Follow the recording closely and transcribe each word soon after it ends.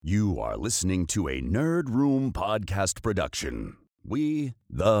You are listening to a Nerd Room podcast production. We,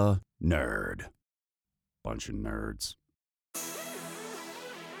 the Nerd. Bunch of nerds.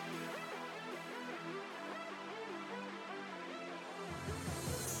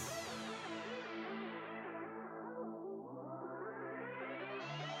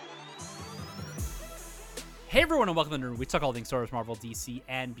 Hey everyone, and welcome to the Nerd Room. We talk all things Star Wars, Marvel, DC,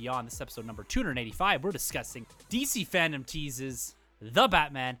 and beyond. This is episode number 285. We're discussing DC Fandom Teases, The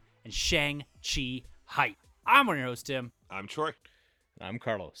Batman, and Shang-Chi hype. I'm one of your hosts, Tim. I'm Troy. I'm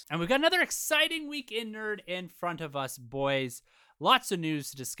Carlos. And we've got another exciting week in Nerd in front of us, boys. Lots of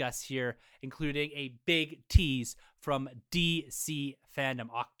news to discuss here, including a big tease from DC Fandom.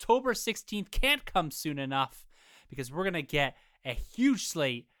 October 16th can't come soon enough because we're going to get a huge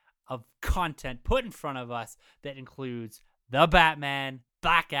slate of content put in front of us that includes The Batman,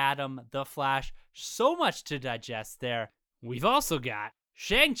 Black Adam, The Flash. So much to digest there. We've also got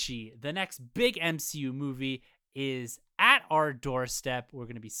Shang-Chi, the next big MCU movie, is at our doorstep. We're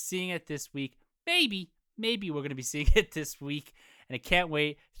going to be seeing it this week. Maybe we're going to be seeing it this week. And I can't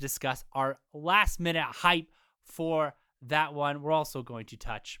wait to discuss our last minute hype for that one. We're also going to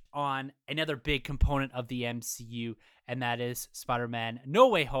touch on another big component of the MCU, and that is Spider-Man No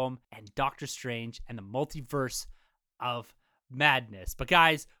Way Home and Doctor Strange and the Multiverse of Madness. But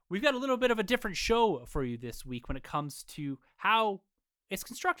guys, we've got a little bit of a different show for you this week when it comes to how it's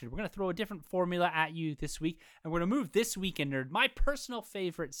constructed. We're going to throw a different formula at you this week, and we're going to move This Week in Nerd, my personal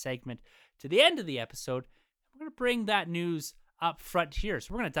favorite segment, to the end of the episode. We're going to bring that news up front here.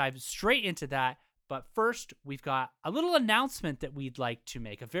 So we're going to dive straight into that. But first, we've got a little announcement that we'd like to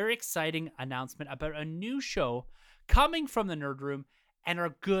make, a very exciting announcement about a new show coming from the Nerd Room and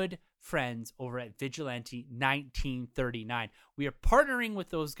our good friends over at Vigilante 1939. We are partnering with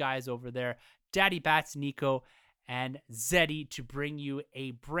those guys over there, Daddy Bats, Nico, and Zeddy, to bring you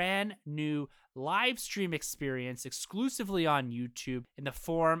a brand new live stream experience exclusively on YouTube in the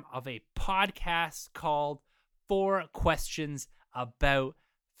form of a podcast called 4 Questions About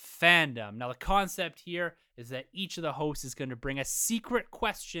Fandom. Now, the concept here is that each of the hosts is going to bring a secret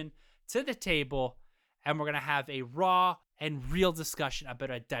question to the table, and we're going to have a raw and real discussion about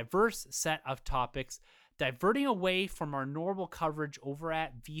a diverse set of topics, diverting away from our normal coverage over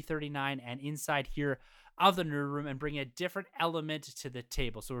at V39 and inside here of the Nerd Room and bringing a different element to the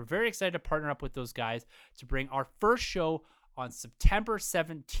table. So we're very excited to partner up with those guys to bring our first show on September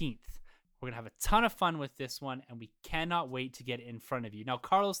 17th. We're going to have a ton of fun with this one, and we cannot wait to get it in front of you. Now,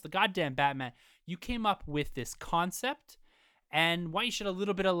 Carlos, the goddamn Batman, you came up with this concept, and why don't you shed a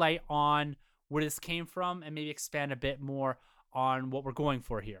little bit of light on where this came from and maybe expand a bit more on what we're going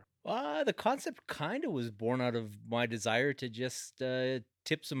for here? The concept kind of was born out of my desire to just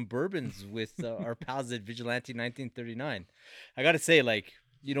tip some bourbons with our pals at Vigilante 1939. I got to say,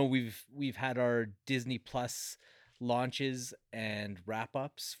 we've had our Disney Plus launches and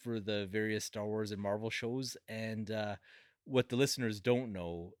wrap-ups for the various Star Wars and Marvel shows, and what the listeners don't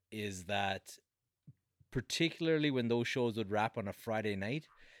know is that particularly when those shows would wrap on a Friday night,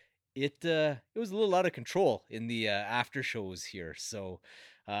 it was a little out of control in the after shows here. So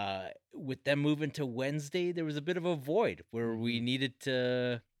with them moving to Wednesday, there was a bit of a void where we needed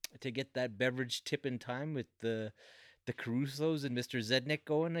to get that beverage tip in time with the Carusos and Mr. Zednick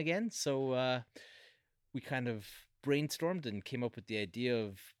going again. So we kind of brainstormed and came up with the idea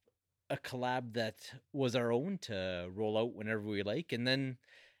of a collab that was our own to roll out whenever we like. And then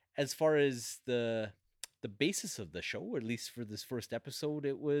as far as the basis of the show, or at least for this first episode,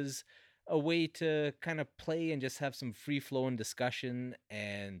 it was a way to kind of play and just have some free-flowing discussion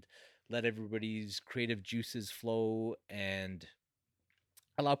and let everybody's creative juices flow and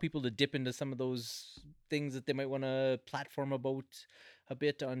allow people to dip into some of those things that they might want to platform about a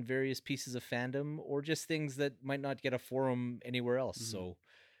bit on various pieces of fandom, or just things that might not get a forum anywhere else. So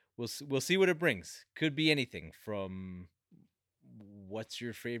we'll see what it brings. Could be anything from what's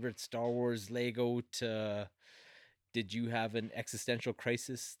your favorite Star Wars Lego to did you have an existential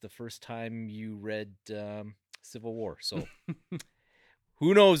crisis the first time you read Civil War? So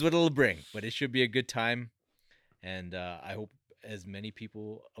who knows what it'll bring, but it should be a good time. And I hope as many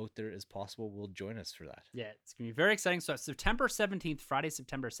people out there as possible will join us for that. Yeah, it's going to be very exciting. So September 17th, Friday,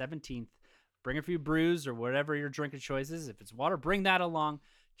 September 17th, bring a few brews or whatever your drinking choice is. If it's water, bring that along.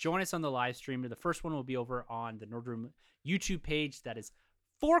 Join us on the live stream. The first one will be over on the Nerd Room YouTube page. That is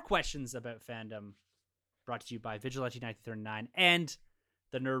 4 Questions About Fandom, brought to you by Vigilante 1939 and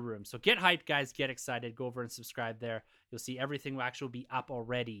the Nerd Room. So get hyped, guys. Get excited. Go over and subscribe there. You'll see everything will actually be up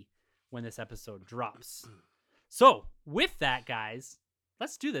already when this episode drops. So with that, guys,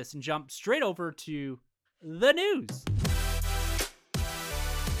 let's do this and jump straight over to the news.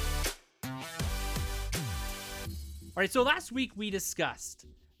 All right, so last week we discussed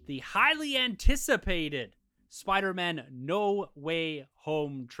the highly anticipated Spider-Man No Way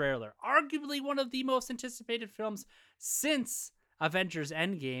Home trailer. Arguably one of the most anticipated films since Avengers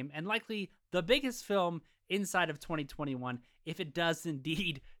Endgame, and likely the biggest film inside of 2021 if it does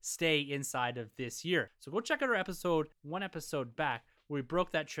indeed stay inside of this year. So go check out our episode, one episode back, where we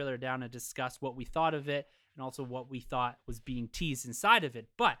broke that trailer down and discussed what we thought of it and also what we thought was being teased inside of it.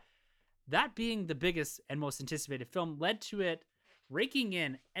 But that being the biggest and most anticipated film led to it raking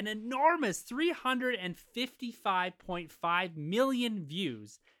in an enormous 355.5 million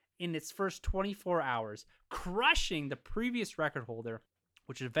views in its first 24 hours, crushing the previous record holder,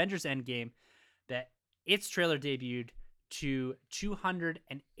 which is Avengers Endgame, that its trailer debuted to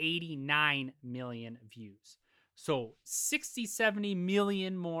 289 million views. So 60, 70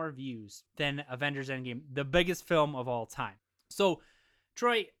 million more views than Avengers Endgame, the biggest film of all time. So,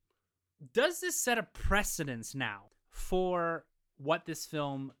 Troy, does this set a precedence now for what this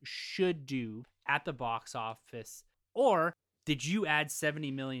film should do at the box office? Or did you add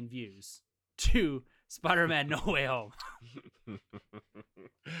 70 million views to Spider-Man No Way Home?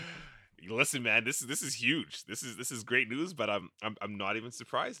 Listen, man, this is huge. This is great news, but I'm not even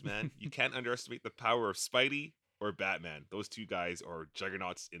surprised, man. You can't underestimate the power of Spidey or Batman. Those two guys are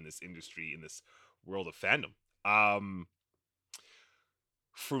juggernauts in this industry, in this world of fandom.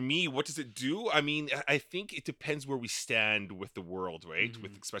 For me, what does it do? I mean, I think it depends where we stand with the world, right? Mhm.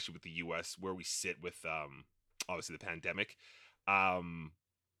 With especially with the US, where we sit with obviously the pandemic.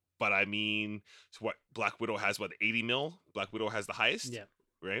 But I mean, so what, Black Widow has 80 mil? Black Widow has the highest, Yeah.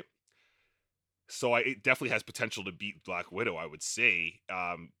 right? So it definitely has potential to beat Black Widow, I would say.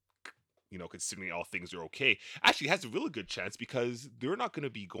 Considering all things are okay. Actually, it has a really good chance because they're not going to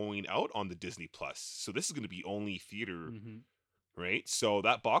be going out on the Disney Plus. So this is going to be only theater, right? So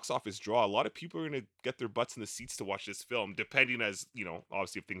that box office draw, a lot of people are going to get their butts in the seats to watch this film, depending as,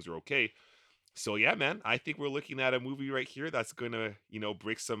 obviously if things are okay. So yeah, man, I think we're looking at a movie right here that's going to,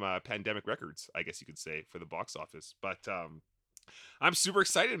 break some pandemic records, I guess you could say, for the box office. But I'm super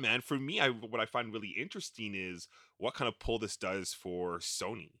excited, man. For me, what I find really interesting is what kind of pull this does for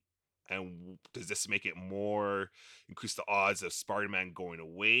Sony. And does this make it increase the odds of Spider-Man going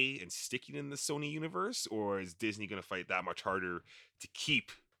away and sticking in the Sony universe? Or is Disney going to fight that much harder to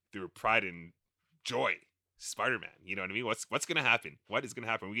keep their pride and joy, Spider-Man? You know what I mean? What's going to happen? What is going to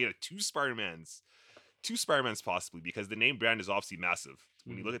happen? We get two Spider-Mans possibly, because the name brand is obviously massive.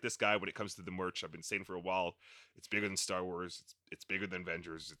 When you look at this guy, when it comes to the merch, I've been saying for a while, it's bigger than Star Wars. It's bigger than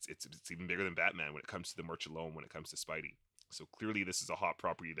Avengers. It's even bigger than Batman when it comes to the merch alone, when it comes to Spidey. So clearly this is a hot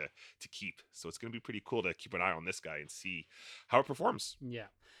property to keep. So it's going to be pretty cool to keep an eye on this guy and see how it performs. Yeah.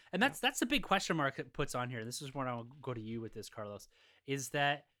 And that's a big question mark it puts on here. This is where I'll go to you with this, Carlos, is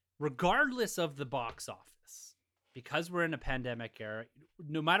that regardless of the box office, because we're in a pandemic era,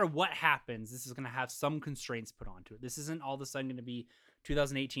 no matter what happens, this is going to have some constraints put onto it. This isn't all of a sudden going to be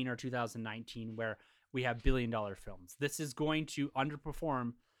 2018 or 2019 where we have billion-dollar films. This is going to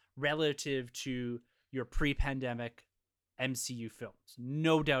underperform relative to your pre-pandemic MCU films,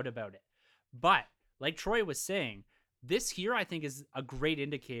 no doubt about it. But like Troy was saying, this here I think is a great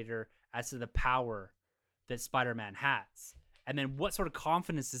indicator as to the power that Spider-Man has. And then what sort of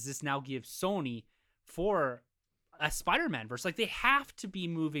confidence does this now give Sony for a Spider-Man verse? Like, they have to be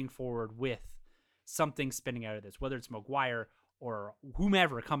moving forward with something spinning out of this, whether it's Maguire or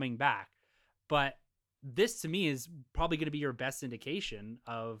whomever coming back. But this to me is probably going to be your best indication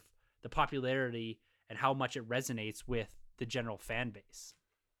of the popularity and how much it resonates with the general fan base.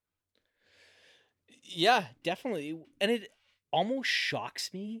 Yeah, definitely. And it almost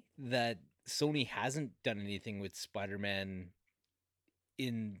shocks me that Sony hasn't done anything with Spider-Man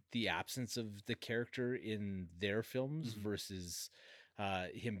in the absence of the character in their films versus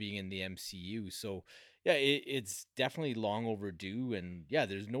him being in the MCU. So yeah, it's definitely long overdue. And yeah,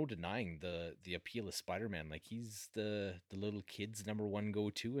 there's no denying the appeal of Spider-Man. Like, he's the little kid's number one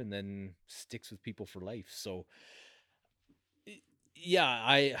go-to, and then sticks with people for life. So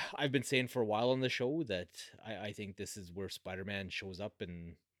yeah, I've been saying for a while on the show that I think this is where Spider-Man shows up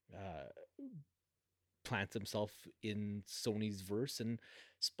and plants himself in Sony's verse. And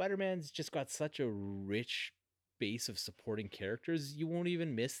Spider-Man's just got such a rich base of supporting characters. You won't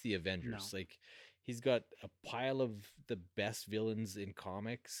even miss the Avengers. No. Like, he's got a pile of the best villains in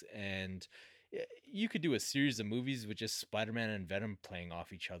comics, and you could do a series of movies with just Spider-Man and Venom playing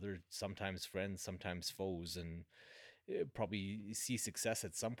off each other, sometimes friends, sometimes foes, and probably see success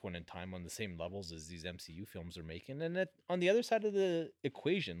at some point in time on the same levels as these MCU films are making. And on the other side of the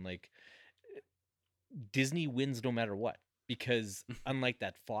equation, like, Disney wins no matter what, because unlike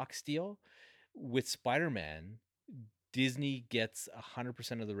that Fox deal with Spider-Man, Disney gets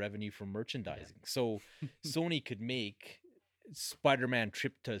 100% of the revenue from merchandising. So Sony could make Spider-Man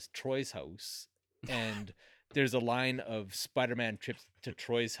trip to Troy's house, and there's a line of Spider-Man trips to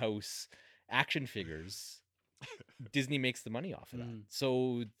Troy's house action figures. Disney makes the money off of that.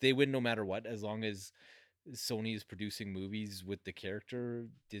 So they win no matter what, as long as Sony is producing movies with the character.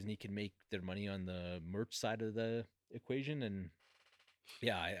 Disney can make their money on the merch side of the equation. And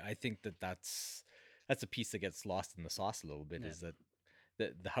yeah, I think that's a piece that gets lost in the sauce a little bit, is that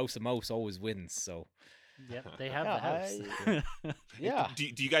the House of Mouse always wins. So yep, they have the house. yeah.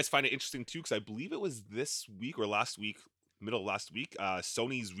 Do you guys find it interesting too? Because I believe it was this week or last week, middle of last week,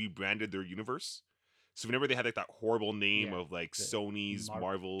 Sony's rebranded their universe. So whenever they had like that horrible name of like Sony's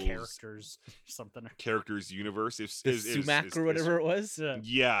Marvel's characters universe, Sumac or whatever it was.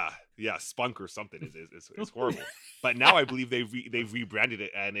 Yeah, Spunk or something is horrible. But now I believe they've rebranded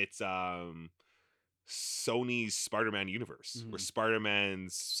it, and it's Sony's Spider-Man universe, or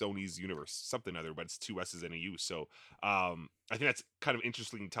Spider-Man's Sony's universe, something other, but it's 2 S's and a U. So I think that's kind of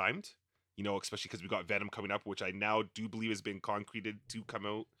interestingly timed, especially because we got Venom coming up, which I now do believe has been concreted to come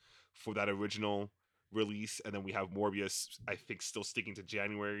out for that original release, and then we have Morbius, I think, still sticking to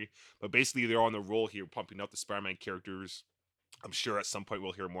January. But basically they're on the roll here, pumping out the Spider-Man characters. I'm sure at some point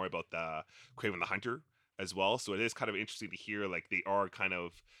we'll hear more about the Kraven the Hunter as well, so it is kind of interesting to hear like they are kind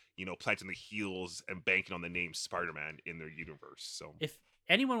of planting the heels and banking on the name Spider-Man in their universe. So if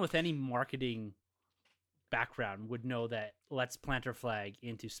anyone with any marketing background would know that, let's plant our flag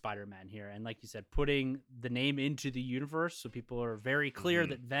into Spider-Man here, and like you said, putting the name into the universe so people are very clear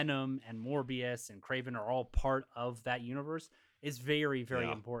that Venom and Morbius and Kraven are all part of that universe is very,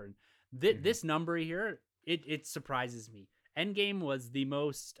 very important. This number here, it surprises me. Endgame was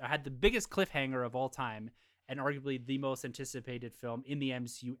had the biggest cliffhanger of all time, and arguably the most anticipated film in the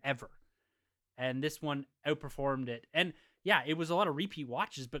MCU ever, and this one outperformed it. And yeah, it was a lot of repeat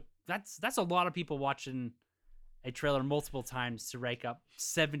watches, but that's a lot of people watching a trailer multiple times to rake up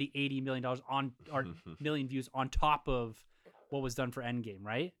 $70-80 million on or million views on top of what was done for Endgame,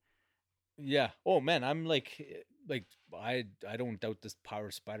 right? Yeah. Oh man, I'm like I don't doubt this power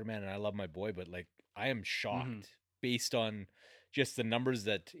of Spider-Man, and I love my boy, but like I am shocked based on just the numbers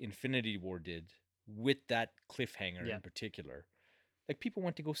that Infinity War did with that cliffhanger in particular. Like people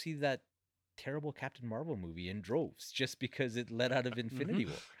went to go see that terrible Captain Marvel movie in droves just because it let out of Infinity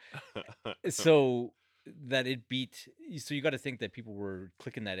War. So that it beat. So you got to think that people were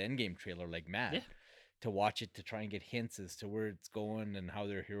clicking that Endgame trailer like mad to watch it, to try and get hints as to where it's going and how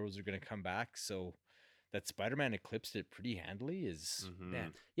their heroes are going to come back. So that Spider-Man eclipsed it pretty handily is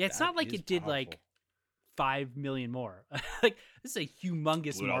man. Yeah, it's not like it did like 5 million more. Like this is a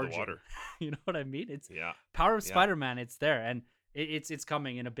humongous margin. You know what I mean? It's power of Spider-Man. It's there, and it's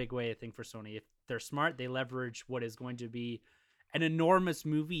coming in a big way, I think, for Sony. If they're smart, they leverage what is going to be an enormous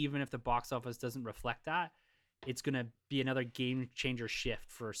movie, even if the box office doesn't reflect that. It's going to be another game changer shift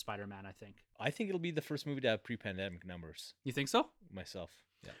for Spider-Man, I think. I think it'll be the first movie to have pre-pandemic numbers. You think so? Myself.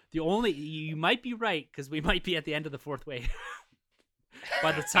 Yeah. You might be right, because we might be at the end of the fourth wave.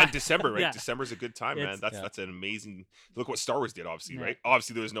 By the time December, right? December's a good time, man. That's an amazing. Look what Star Wars did, obviously, right?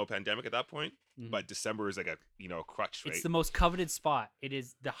 Obviously, there was no pandemic at that point, but December is like a crutch, right? It's the most coveted spot. It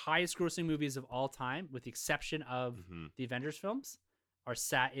is the highest grossing movies of all time, with the exception of the Avengers films, are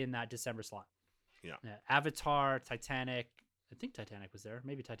sat in that December slot. Yeah. Avatar, Titanic. I think Titanic was there.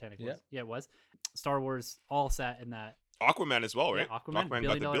 Maybe Titanic was. Yeah, it was. Star Wars all sat in that. Aquaman as well, right? Yeah, Aquaman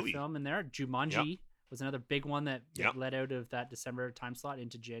got the billion film in there. Jumanji was another big one that led out of that December time slot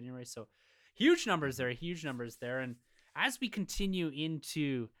into January. So huge numbers there. And as we continue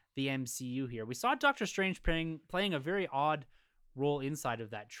into the MCU here, we saw Doctor Strange playing a very odd role inside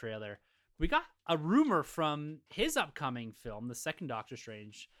of that trailer. We got a rumor from his upcoming film, the second Doctor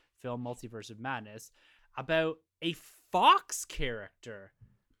Strange film, Multiverse of Madness, about a Fox character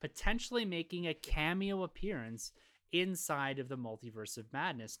potentially making a cameo appearance inside of the Multiverse of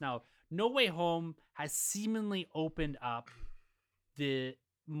Madness. Now, No Way Home has seemingly opened up the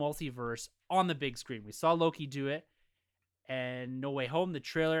multiverse on the big screen. We saw Loki do it, and No Way Home, the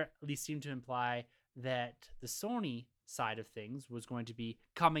trailer at least seemed to imply that the Sony side of things was going to be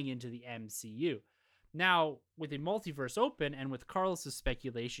coming into the MCU. Now, with the multiverse open, and with Carlos's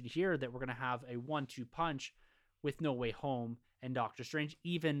speculation here that we're going to have a 1-2 punch with No Way Home and Doctor Strange,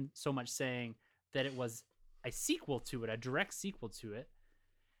 even so much saying that it was a sequel to it, a direct sequel to it,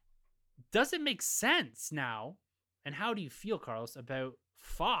 does it make sense now? And how do you feel, Carlos, about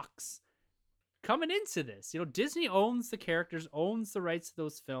Fox coming into this? Disney owns the characters, owns the rights to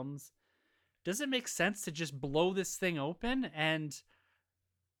those films. Does it make sense to just blow this thing open and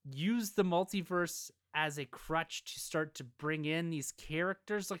use the multiverse as a crutch to start to bring in these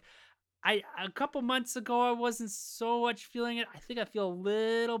characters. Like a couple months ago, I wasn't so much feeling it. I think I feel a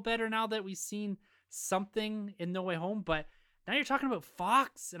little better now that we've seen something in No Way Home. But now you're talking about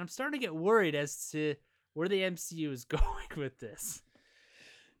Fox, and I'm starting to get worried as to where the MCU is going with this.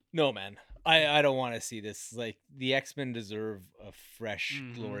 No, man. I don't want to see this. Like, the X-Men deserve a fresh,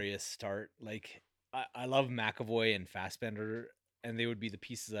 glorious start. Like, I love McAvoy and Fassbender, and they would be the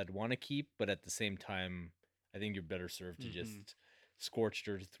pieces I'd want to keep, but at the same time, I think you're better served to just scorched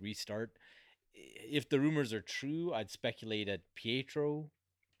earth restart. If the rumors are true, I'd speculate at Pietro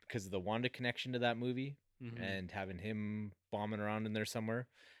because of the Wanda connection to that movie and having him bombing around in there somewhere.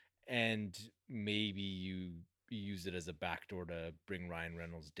 And maybe you use it as a backdoor to bring Ryan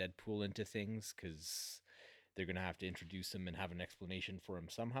Reynolds' Deadpool into things because they're going to have to introduce him and have an explanation for him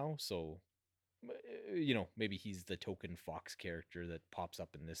somehow. So, maybe he's the token Fox character that pops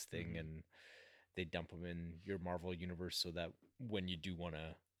up in this thing and they dump him in your Marvel universe so that when you do want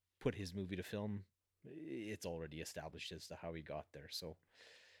to put his movie to film, it's already established as to how he got there. So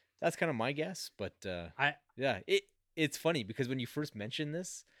that's kind of my guess. But it's funny because when you first mentioned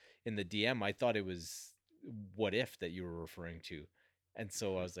this in the DM, I thought it was What If that you were referring to. And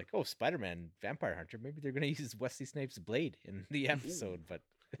so I was like, oh, Spider-Man Vampire Hunter, maybe they're going to use Wesley Snipes' blade in the episode. But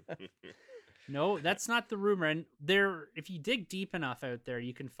no, that's not the rumor. And if you dig deep enough out there,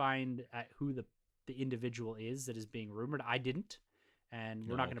 you can find who the individual is that is being rumored. I didn't, and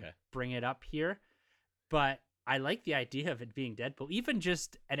we're not going to bring it up here. But I like the idea of it being Deadpool. Even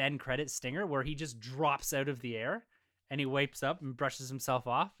just an end credit stinger where he just drops out of the air and he wipes up and brushes himself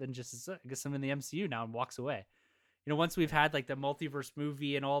off and just says, I guess I'm in the MCU now, and walks away. Once we've had like the multiverse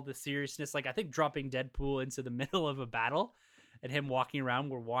movie and all the seriousness, like I think dropping Deadpool into the middle of a battle and him walking around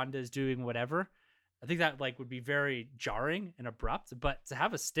where Wanda is doing whatever, I think that like would be very jarring and abrupt. But to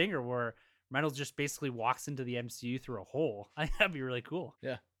have a stinger where Reynolds just basically walks into the MCU through a hole, I think that'd be really cool.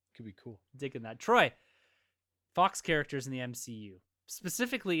 Yeah, could be cool. Digging that. Troy, Fox characters in the MCU,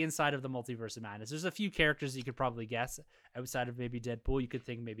 specifically inside of the Multiverse of Madness. There's a few characters you could probably guess outside of maybe Deadpool. You could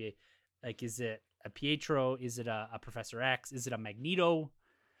think maybe like, is it a Pietro? Is it a Professor X? Is it a Magneto?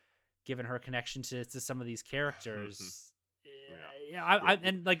 Given her connection to some of these characters.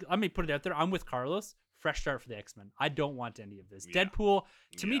 And like, let me put it out there. I'm with Carlos. Fresh start for the X-Men. I don't want any of this. Yeah. Deadpool,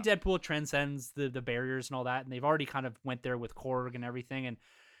 to me, Deadpool transcends the barriers and all that. And they've already kind of went there with Korg and everything. And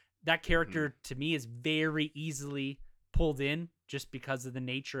that character, to me, is very easily pulled in just because of the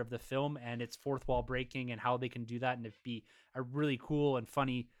nature of the film and its fourth wall breaking and how they can do that. And it'd be a really cool and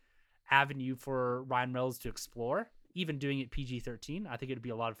funny avenue for Ryan Reynolds to explore. Even doing it PG-13, I think it'd be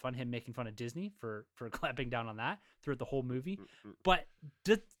a lot of fun, him making fun of Disney for clamping down on that throughout the whole movie. But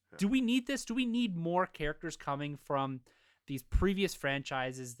do we need this? Do we need more characters coming from these previous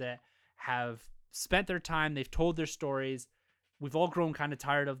franchises that have spent their time, they've told their stories, we've all grown kind of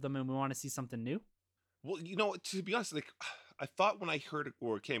tired of them, and we want to see something new? Well, to be honest, like I thought when I heard it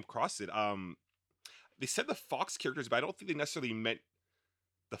or came across it, they said the Fox characters, but I don't think they necessarily meant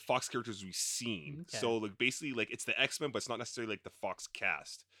the Fox characters we've seen. Okay. So like basically like it's the X-Men, but it's not necessarily like the Fox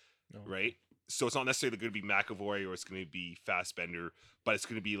cast, right? So it's not necessarily going to be McAvoy or it's going to be Fassbender, but it's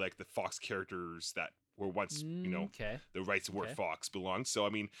going to be like the Fox characters that were once, the rights where Fox belongs. So I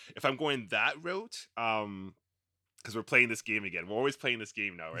mean, if I'm going that route, because we're playing this game again. We're always playing this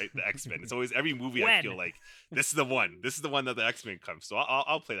game now, right? The X-Men. It's always every movie I feel like this is the one. This is the one that the X-Men comes. So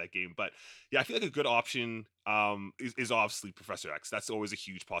I'll play that game. But yeah, I feel like a good option is obviously Professor X. That's always a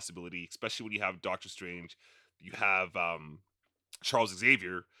huge possibility, especially when you have Doctor Strange. You have Charles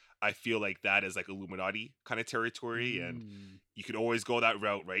Xavier. I feel like that is like Illuminati kind of territory, and you could always go that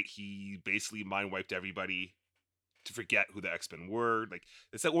route, right? He basically mind wiped everybody to forget who the X-Men were. Like,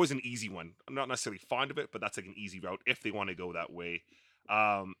 it's always an easy one. I'm not necessarily fond of it, but that's like an easy route if they want to go that way.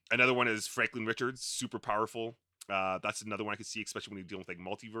 Another one is Franklin Richards, super powerful. That's another one I could see, especially when you're dealing with like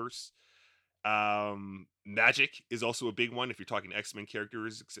multiverse. Magic is also a big one if you're talking X-Men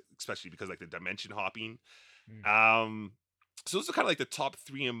characters, especially because like the dimension hopping. So those are kind of like the top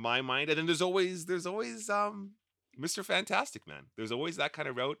three in my mind. And then there's always Mr. Fantastic, man. There's always that kind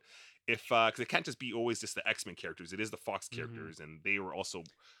of route. If because it can't just be always just the X-Men characters, it is the Fox characters, and they were also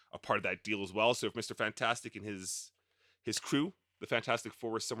a part of that deal as well. So if Mr. Fantastic and his crew, the Fantastic Four,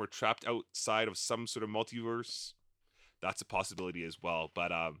 were somewhere trapped outside of some sort of multiverse, that's a possibility as well.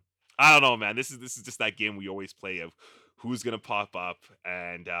 But I don't know, man. This is just that game we always play of who's gonna pop up,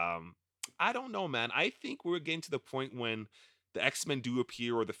 and I don't know, man. I think we're getting to the point when the X-Men do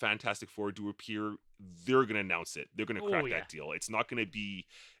appear or the Fantastic Four do appear, they're gonna announce it. They're gonna crack that deal. It's not gonna be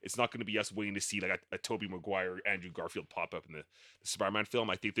us waiting to see like a Tobey Maguire, Andrew Garfield pop up in the Spider-Man film.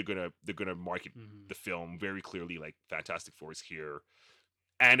 I think they're gonna market the film very clearly like Fantastic Four is here.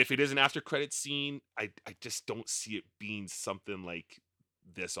 And if it is an after credit scene, I just don't see it being something like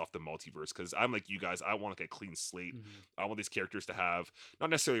this off the multiverse, because I'm like you guys, I want like a clean slate. I want these characters to have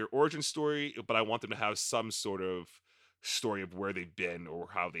not necessarily an origin story, but I want them to have some sort of story of where they've been or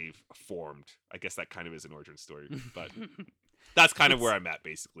how they've formed. I guess that kind of is an origin story, but that's kind of where I'm at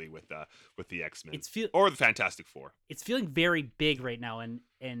basically with the X-Men or the Fantastic Four. It's feeling very big right now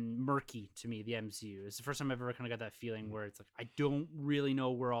and murky to me. The MCU, it's the first time I've ever kind of got that feeling where it's like I don't really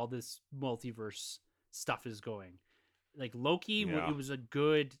know where all this multiverse stuff is going. Like Loki, it was a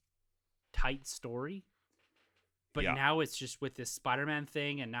good tight story, but now it's just with this Spider-Man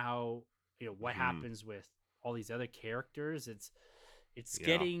thing, and now what happens with all these other characters. It's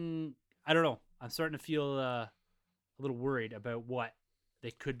getting, I don't know, I'm starting to feel a little worried about what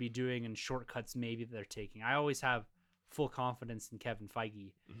they could be doing and shortcuts maybe that they're taking. I always have full confidence in Kevin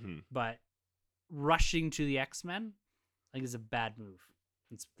Feige, but rushing to the X-Men I think is a bad move.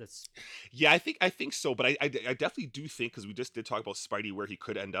 I think so, but I definitely do think, because we just did talk about Spidey where he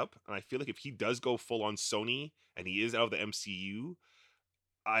could end up, and I feel like if he does go full on Sony and he is out of the MCU,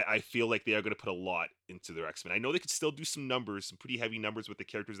 I feel like they are going to put a lot into their X-Men. I know they could still do some numbers, some pretty heavy numbers with the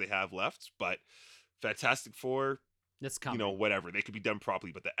characters they have left, but Fantastic Four, that's coming. Whatever, they could be done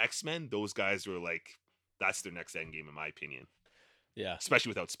properly. But the X-Men, those guys are like, that's their next end game in my opinion. Yeah,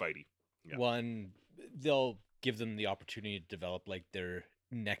 especially without Spidey. Yeah. One, they'll give them the opportunity to develop like their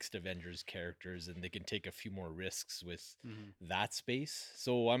next Avengers characters, and they can take a few more risks with that space.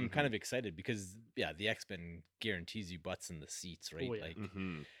 So I'm kind of excited because the X-Men guarantees you butts in the seats, right? Like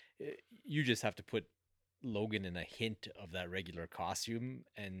you just have to put Logan in a hint of that regular costume,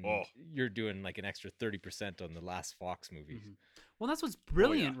 and you're doing like an extra 30% on the last Fox movies. Well, that's what's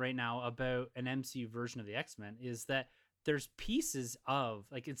brilliant right now about an MCU version of the X-Men is that there's pieces of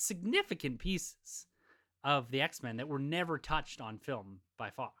it's significant pieces of the X-Men that were never touched on film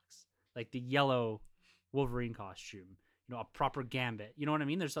by Fox, like the yellow Wolverine costume, a proper Gambit. You know what I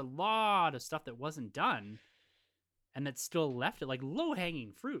mean? There's a lot of stuff that wasn't done, and that still left it like low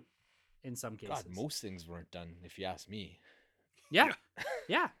hanging fruit in some cases. God, most things weren't done, if you ask me. Yeah,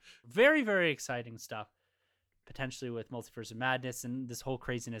 very, very exciting stuff. Potentially with Multiverse of Madness and this whole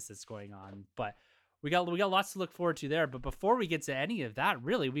craziness that's going on, but we got lots to look forward to there. But before we get to any of that,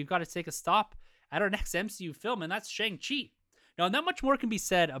 really, we've got to take a stop at our next MCU film, and that's Shang-Chi. Now, not much more can be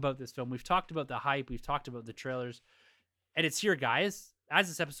said about this film. We've talked about the hype, we've talked about the trailers, and it's here, guys. As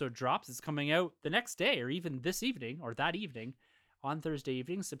this episode drops, it's coming out the next day, or even this evening, or that evening, on Thursday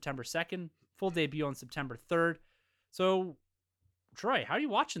evening, September 2nd. Full debut on September 3rd. So, Troy, how are you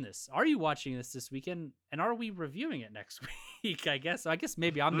watching this? Are you watching this weekend, and are we reviewing it next week, I guess? I guess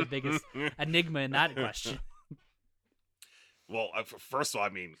maybe I'm the biggest enigma in that question. Well, first of all, I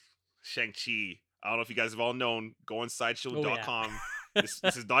mean, Shang-Chi, I don't know if you guys have all known, go on sideshow.com. This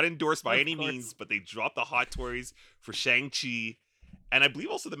is not endorsed by any means, but they dropped the hot toys for Shang-Chi, and I believe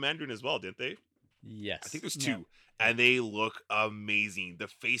also the Mandarin as well, didn't they? Yes. I think there's two, and they look amazing. The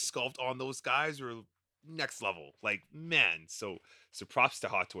face sculpt on those guys are next level. Like, man, so props to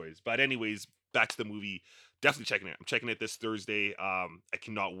hot toys. But anyways, back to the movie. Definitely checking it. I'm checking it this Thursday. I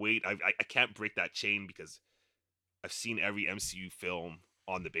cannot wait. I can't break that chain because I've seen every MCU film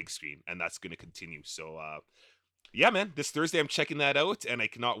on the big screen, and that's going to continue. So, yeah, man, this Thursday I'm checking that out, and I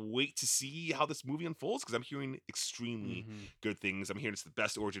cannot wait to see how this movie unfolds because I'm hearing extremely good things. I'm hearing it's the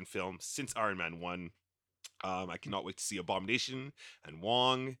best origin film since Iron Man 1. I cannot wait to see Abomination and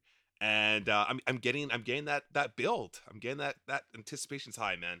Wong, and I'm getting that build. I'm getting that anticipation's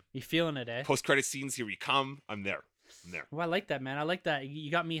high, man. You feeling it, eh? Post-credit scenes, here we come. I'm there. Well, I like that, man. I like that. You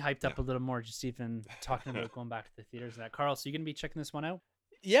got me hyped up a little more just even talking about going back to the theaters and that. Carl, so you gonna be checking this one out?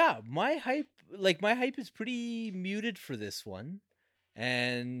 Yeah, my hype is pretty muted for this one.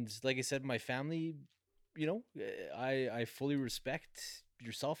 And like I said, my family, I fully respect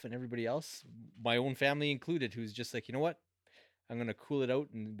yourself and everybody else, my own family included, who's just like, you know what? I'm going to cool it out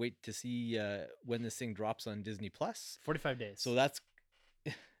and wait to see when this thing drops on Disney Plus. 45 days. So that's,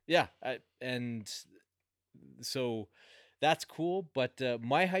 so that's cool. But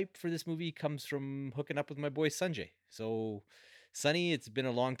my hype for this movie comes from hooking up with my boy Sanjay. So Sonny, it's been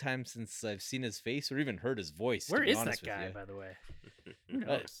a long time since I've seen his face or even heard his voice. Where is that guy, by the way? Who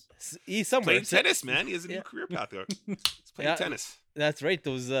knows? He's somewhere. Playing tennis, man. He has a new career path there. He's playing tennis. That's right.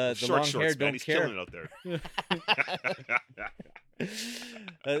 Those the long shorts, hair man. don't He's care. killing it out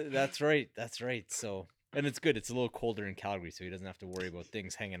there. That's right. So And it's good. It's a little colder in Calgary, so he doesn't have to worry about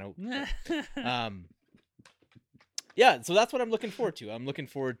things hanging out. Yeah, so that's what I'm looking forward to. I'm looking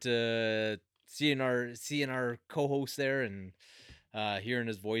forward to seeing our co-host there and hearing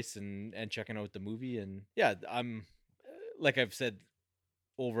his voice and checking out the movie. And yeah, I'm like I've said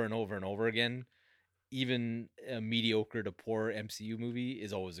over and over and over again, even a mediocre to poor MCU movie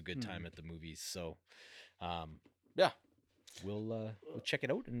is always a good time at the movies. So yeah, we'll check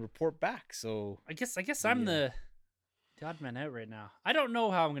it out and report back. So I guess I'm the odd man out right now. I don't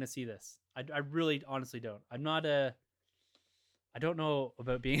know how I'm going to see this. I really honestly don't. I don't know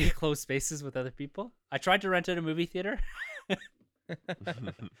about being in closed spaces with other people. I tried to rent out a movie theater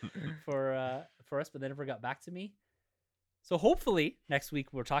for us, but they never got back to me. So hopefully next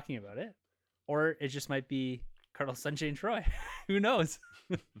week we're talking about it, or it just might be Colonel Sanjay Troy. Who knows?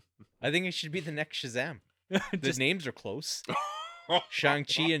 I think it should be the next Shazam. The names are close.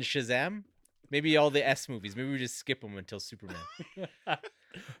 Shang-Chi and Shazam. Maybe all the S movies. Maybe we just skip them until Superman.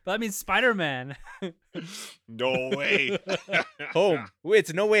 But I mean, Spider-Man. No way. Home. Wait,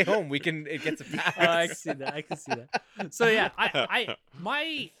 it's No Way Home. It gets a pass. I can see that. So yeah,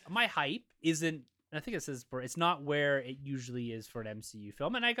 my hype isn't. I think it says it's not where it usually is for an MCU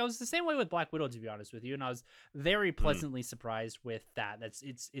film, and I was the same way with Black Widow, to be honest with you. And I was very pleasantly surprised with that.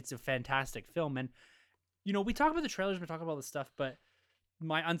 It's a fantastic film, and we talk about the trailers, we talk about all this stuff, but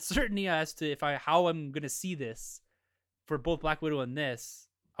my uncertainty as to how I'm gonna see this for both Black Widow and this,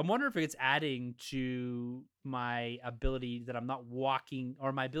 I'm wondering if it's adding to my ability that I'm not walking,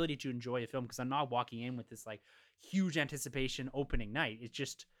 or my ability to enjoy a film, because I'm not walking in with this like huge anticipation opening night. It's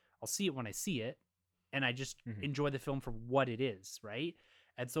just I'll see it when I see it, and I just enjoy the film for what it is, right?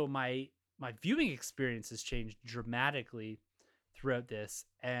 And so my viewing experience has changed dramatically throughout this,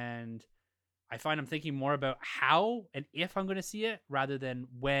 and I find I'm thinking more about how and if I'm going to see it rather than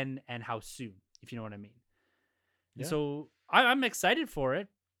when and how soon, if you know what I mean. Yeah. So I'm excited for it.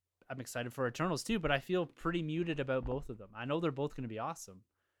 I'm excited for Eternals too, but I feel pretty muted about both of them. I know they're both going to be awesome.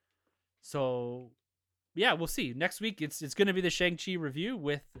 So yeah, we'll see. Next week, it's going to be the Shang-Chi review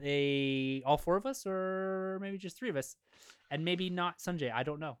with all four of us, or maybe just three of us, and maybe not Sanjay. I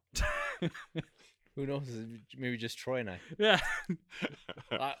don't know. Who knows? Maybe just Troy and I. Yeah.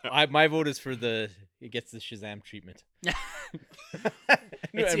 My vote is for it gets the Shazam treatment. It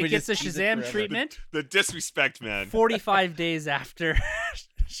gets the Shazam treatment. The disrespect, man. 45 days after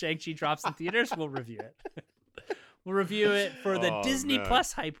Shang-Chi drops in theaters, we'll review it. We'll review it for the Disney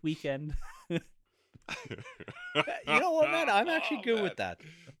Plus hype weekend. You know what, man? I'm actually good with that.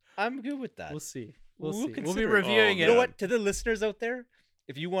 I'm good with that. We'll see. We'll be reviewing it. You know what? To the listeners out there,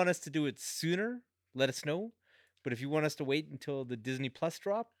 if you want us to do it sooner, let us know. But if you want us to wait until the Disney Plus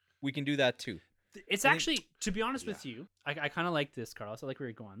drop, we can do that too. It's actually, to be honest with you, I kind of like this, Carlos. I like where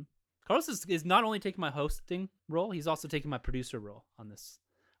you're going. Carlos is not only taking my hosting role, he's also taking my producer role on this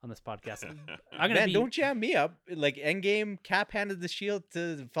podcast. Don't jam me up. Like Endgame, Cap handed the shield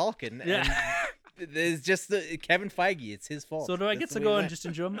to Falcon. Yeah. And it's just Kevin Feige. It's his fault. So do I get to go and just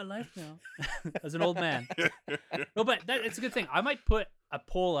enjoy my life now as an old man? No, but it's a good thing. I might put a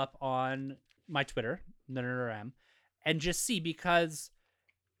poll up on my Twitter, NerdRM, and just see, because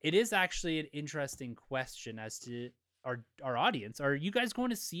it is actually an interesting question as to our audience. Are you guys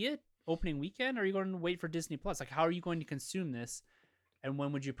going to see it opening weekend? Or are you going to wait for Disney Plus? Like, how are you going to consume this? And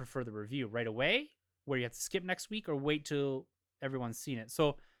when would you prefer the review? Right away, where you have to skip next week, or wait till everyone's seen it?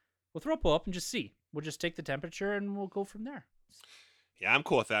 So we'll throw a poll up and just see. We'll just take the temperature and we'll go from there. Yeah, I'm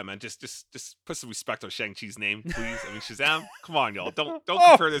cool with that, man. Just put some respect on Shang-Chi's name, please. I mean, Shazam, come on, y'all. Don't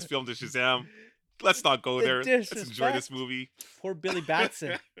compare this film to Shazam. Let's not go there. Let's enjoy this movie. Poor Billy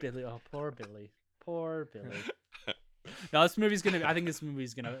Batson. Poor Billy. No, this movie's gonna. I think this movie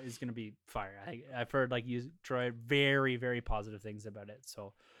is gonna be fire. I've heard, like you, Troy, very, very positive things about it.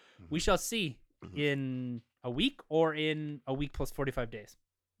 So we shall see in a week, or in a week plus 45 days.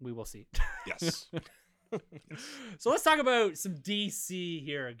 We will see. Yes. So let's talk about some DC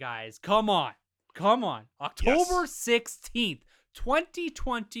here, guys. Come on. October 16th,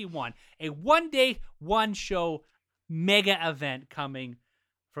 2021. A one-day, one-show mega event coming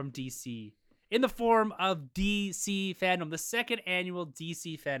from DC in the form of DC Fandom, the second annual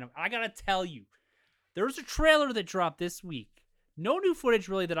DC Fandom. I gotta tell you, there was a trailer that dropped this week. No new footage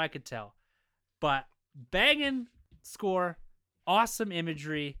really that I could tell, but banging score, awesome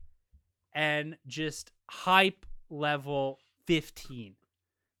imagery, and just hype level 15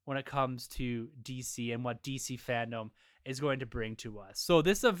 when it comes to DC and what DC Fandom is going to bring to us. So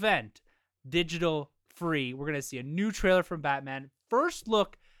this event, digital free, we're going to see a new trailer from Batman, first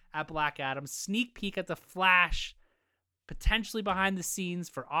look at Black Adam, sneak peek at the Flash, potentially behind the scenes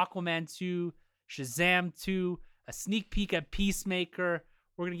for Aquaman 2, Shazam 2, a sneak peek at Peacemaker.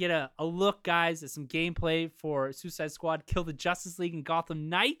 We're going to get a look, guys, at some gameplay for Suicide Squad, Kill the Justice League, and Gotham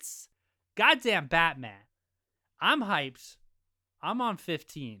Knights. Goddamn Batman. I'm hyped. I'm on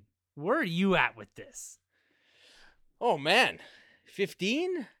 15. Where are you at with this? Oh, man.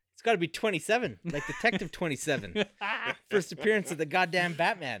 15? It's got to be 27, like Detective 27. First appearance of the goddamn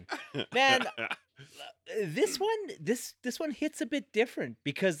Batman. Man, this one hits a bit different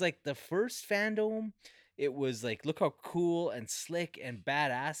because like the first Fandome, it was like, look how cool and slick and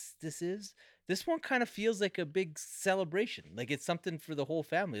badass this is. This one kind of feels like a big celebration. Like it's something for the whole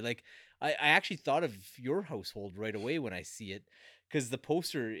family. Like I actually thought of your household right away when I see it. Because the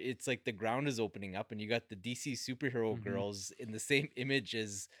poster, it's like the ground is opening up and you got the DC superhero girls in the same image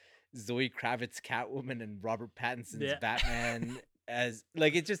as Zoe Kravitz Catwoman and Robert Pattinson's Batman. As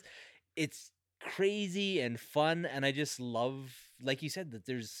like it's crazy and fun, and I just love, like you said, that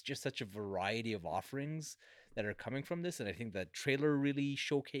there's just such a variety of offerings that are coming from this, and I think that trailer really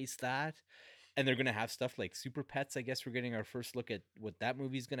showcased that. And they're gonna have stuff like Super Pets. I guess we're getting our first look at what that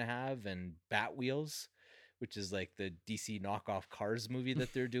movie's gonna have, and Bat Wheels, which is like the DC knockoff Cars movie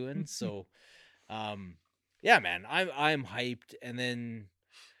that they're doing. So, yeah, man, I'm hyped. And then,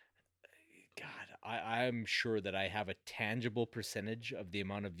 God, I'm sure that I have a tangible percentage of the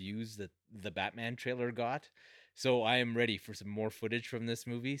amount of views that the Batman trailer got. So I am ready for some more footage from this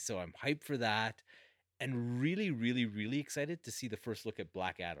movie. So I'm hyped for that, and really, really, really excited to see the first look at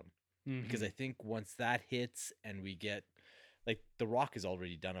Black Adam. Because I think once that hits and we get, like, The Rock has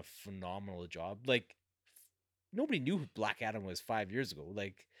already done a phenomenal job. Like, nobody knew who Black Adam was 5 years ago.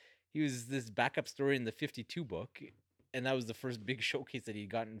 Like, he was this backup story in the 52 book, and that was the first big showcase that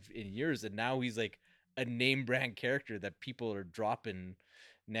he'd gotten in years. And now he's like a name brand character that people are dropping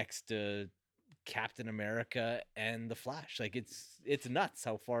next to Captain America and the Flash. Like, it's nuts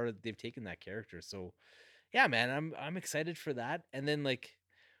how far they've taken that character. So yeah, man, I'm excited for that. And then like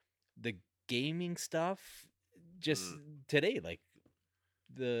the gaming stuff, just today, like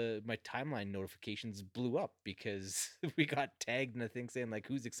my timeline notifications blew up because we got tagged in a thing saying like,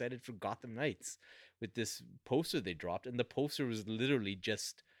 who's excited for Gotham Knights, with this poster they dropped. And the poster was literally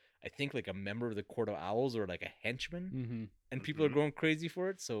just, I think, like a member of the Court of Owls or like a henchman, and people are going crazy for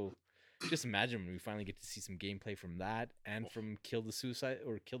it. So just imagine when we finally get to see some gameplay from that and from Kill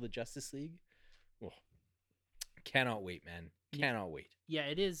the Justice League. Oh, cannot wait, man. Cannot wait. Yeah,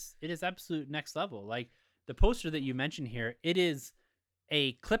 it is absolute next level. Like the poster that you mentioned here, it is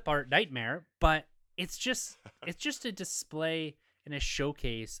a clip art nightmare, but it's just a display and a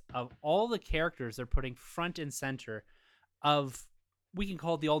showcase of all the characters they're putting front and center of, we can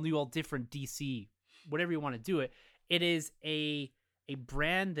call it the all new, all different DC, whatever you want to do it. It is a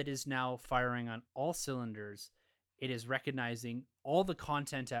brand that is now firing on all cylinders. It is recognizing all the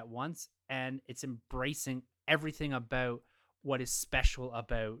content at once, and it's embracing everything about what is special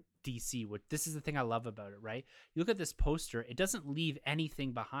about DC. What this is the thing I love about it, right? You look at this poster, it doesn't leave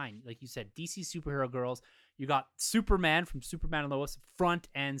anything behind. Like you said, DC superhero girls. You got Superman from Superman and Lois front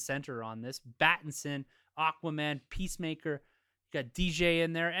and center on this. Pattinson, Aquaman, Peacemaker. You got DJ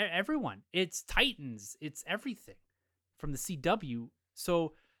in there. Everyone. It's Titans. It's everything from the CW.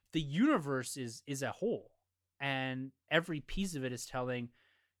 So the universe is a whole, and every piece of it is telling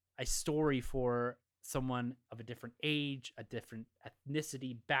a story for someone of a different age, a different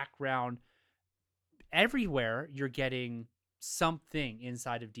ethnicity, background. Everywhere you're getting something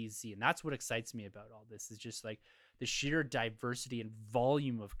inside of DC, and that's what excites me about all this, is just like the sheer diversity and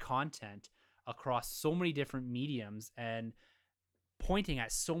volume of content across so many different mediums and pointing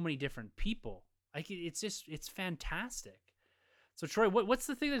at so many different people. Like it's fantastic. So Troy, what's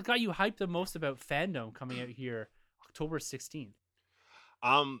the thing that got you hyped the most about Fandome coming out here October 16th?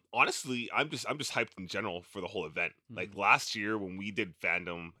 Honestly, I'm just hyped in general for the whole event. Like last year when we did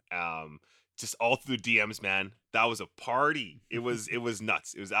Fandom, just all through the DMs, man, that was a party. It was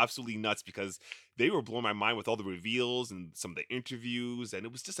nuts. It was absolutely nuts because they were blowing my mind with all the reveals and some of the interviews, and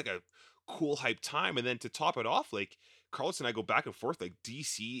it was just like a cool hype time. And then to top it off, like Carlos and I go back and forth, like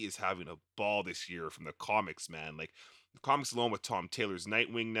DC is having a ball this year from the comics, man. Like the comics alone with Tom Taylor's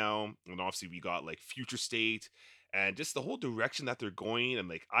Nightwing now, and obviously we got like Future State and just the whole direction that they're going. And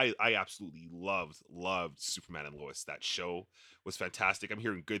like I absolutely loved Superman and Lois. That show was fantastic. I'm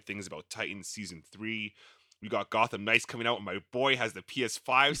hearing good things about Titans season 3. We got Gotham Knights coming out, and my boy has the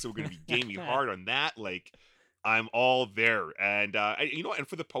PS5, so we're gonna be gaming hard on that. Like I'm all there. And and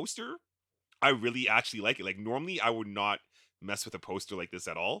for the poster, I really actually like it. Like normally I would not mess with a poster like this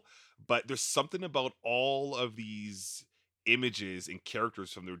at all, but there's something about all of these images and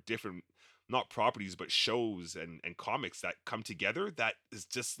characters from their different, not properties but shows and comics that come together that is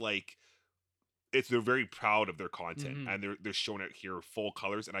just like they're very proud of their content, Mhm. and they're showing it here full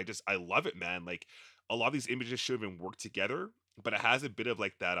colors, and I love it, man. Like, a lot of these images should have been worked together, but it has a bit of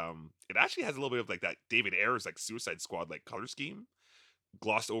like that. It actually has a little bit of like that David Ayer's like Suicide Squad like color scheme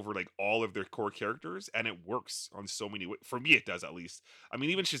glossed over like all of their core characters, and it works on so many for me it does, at least. I mean,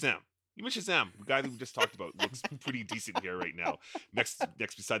 even Shazam, the guy that we just talked about, looks pretty decent here right now, next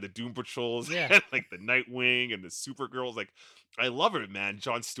beside the Doom Patrols Yeah. and like the Nightwing and the Supergirls. Like, I love it, man.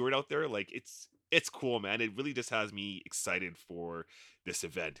 John Stewart out there, like, it's cool, man. It really just has me excited for this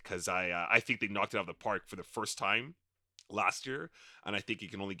event, because I think they knocked it out of the park for the first time last year, and I think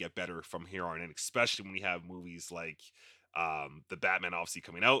it can only get better from here on in, especially when we have movies like the Batman obviously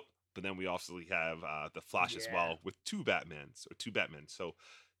coming out, but then we also have the Flash as Yeah. well, with two Batman. So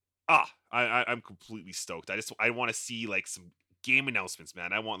I'm completely stoked. I want to see like some game announcements,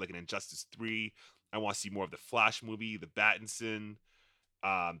 man. I want like an Injustice 3. I want to see more of the Flash movie, the Battinson,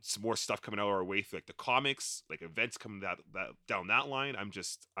 some more stuff coming out our way through like the comics, like events coming down that line.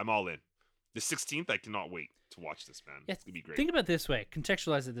 I'm all in. The 16th, I cannot wait to watch this, man. Yeah, It's gonna be great. think about it this way.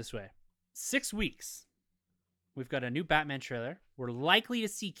 Contextualize it this way. 6 weeks. We've got a new Batman trailer. We're likely to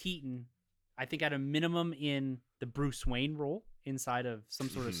see Keaton, I think, at a minimum in the Bruce Wayne role inside of some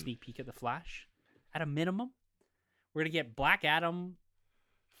sort of sneak peek at the Flash. At a minimum. We're going to get Black Adam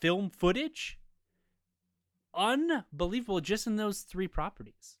film footage. Unbelievable, just in those 3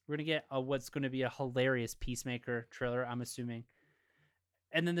 properties. We're going to get what's going to be a hilarious Peacemaker trailer, I'm assuming.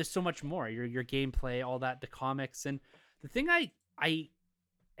 And then there's so much more. Your gameplay, all that, the comics. And the thing I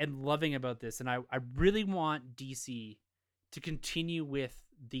am loving about this, and I really want DC to continue with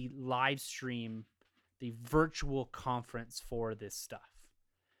the live stream, the virtual conference for this stuff.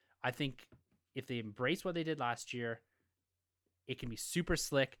 I think if they embrace what they did last year, it can be super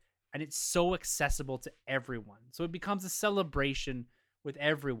slick, and it's so accessible to everyone. So it becomes a celebration with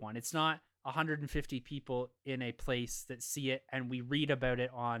everyone. It's not 150 people in a place that see it and we read about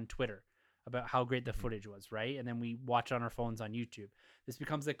it on Twitter about how great the footage was, right? And then we watch on our phones on YouTube. This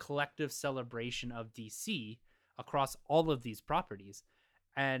becomes a collective celebration of DC across all of these properties.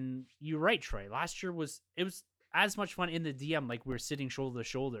 And you're right, Troy. Last year was as much fun in the DM, like we were sitting shoulder to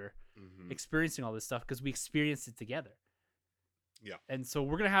shoulder, experiencing all this stuff because we experienced it together. Yeah. And so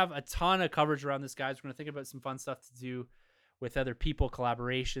we're gonna have a ton of coverage around this, guys. We're gonna think about some fun stuff to do with other people,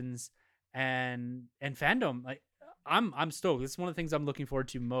 collaborations, and Fandome. Like, I'm stoked. It's one of the things I'm looking forward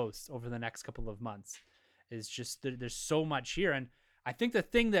to most over the next couple of months. Is just there's so much here, and I think the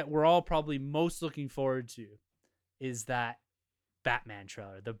thing that we're all probably most looking forward to is that Batman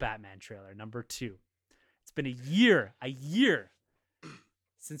trailer, the Batman trailer number 2. It's been a year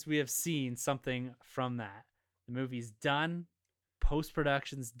since we have seen something from that. The movie's done,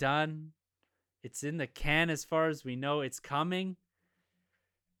 post-production's done, it's in the can as far as we know. It's coming,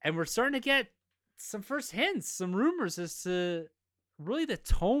 and we're starting to get some first hints, some rumors as to really the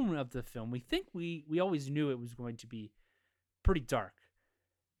tone of the film. We think we always knew it was going to be pretty dark,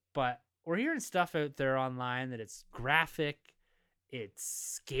 but we're hearing stuff out there online that it's graphic, it's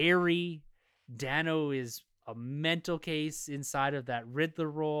scary. Dano is a mental case inside of that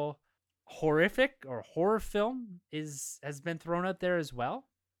Riddler role. Horrific or horror film has been thrown out there as well.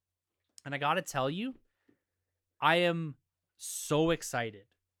 And I gotta tell you, I am so excited.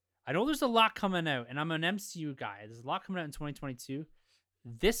 I know there's a lot coming out, and I'm an MCU guy. There's a lot coming out in 2022.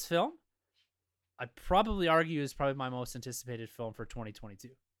 This film, I'd probably argue, is probably my most anticipated film for 2022.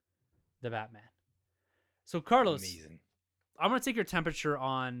 The Batman. So, Carlos, Amazing. I'm going to take your temperature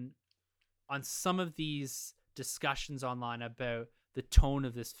on some of these discussions online about the tone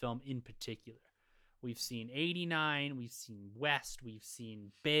of this film in particular. We've seen 89, we've seen West, we've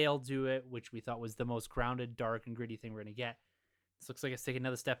seen Bale do it, which we thought was the most grounded, dark, and gritty thing we're going to get. This looks like it's taking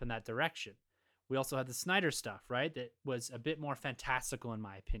another step in that direction. We also had the Snyder stuff, right? That was a bit more fantastical in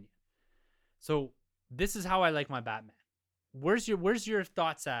my opinion. So this is how I like my Batman. Where's your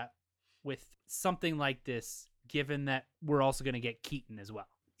thoughts at with something like this, given that we're also going to get Keaton as well?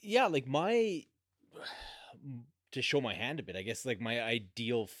 Yeah, like to show my hand a bit, I guess like my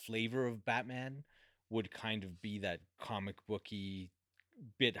ideal flavor of Batman would kind of be that comic booky,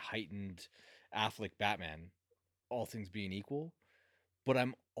 bit heightened Affleck Batman, all things being equal. But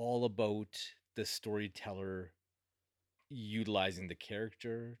I'm all about the storyteller utilizing the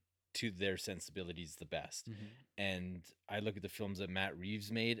character to their sensibilities the best. And I look at the films that Matt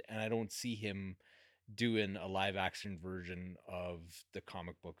Reeves made, and I don't see him doing a live action version of the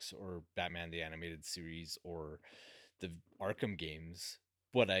comic books or Batman the Animated Series or the Arkham games,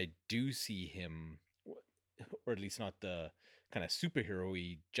 but I do see him, or at least not the kind of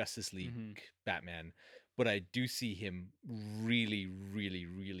superhero-y Justice League Batman, but I do see him really, really,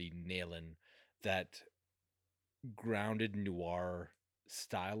 really nailing that grounded noir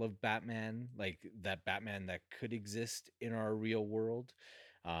style of Batman, like that Batman that could exist in our real world,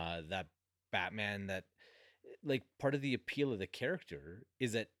 that Batman that, like, part of the appeal of the character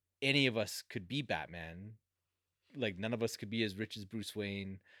is that any of us could be Batman. Like, none of us could be as rich as Bruce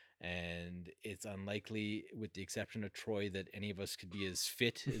Wayne, and it's unlikely, with the exception of Troy, that any of us could be as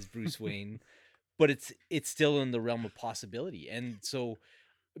fit as Bruce Wayne. But it's still in the realm of possibility. And so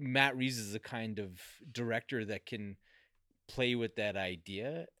Matt Reeves is a kind of director that can play with that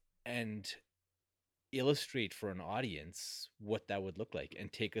idea and illustrate for an audience what that would look like,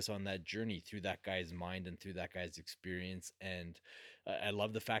 and take us on that journey through that guy's mind and through that guy's experience. And I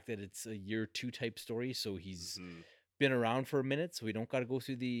love the fact that it's a year 2 type story, so he's been around for a minute, so we don't got to go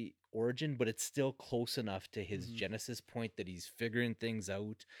through the origin, but it's still close enough to his genesis point that he's figuring things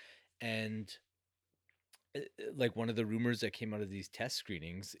out. And like, one of the rumors that came out of these test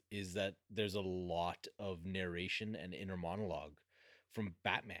screenings is that there's a lot of narration and inner monologue from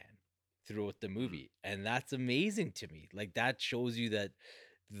Batman throughout the movie, and that's amazing to me. Like, that shows you that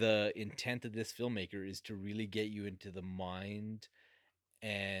the intent of this filmmaker is to really get you into the mind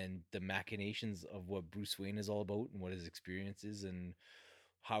and the machinations of what Bruce Wayne is all about, and what his experience is, and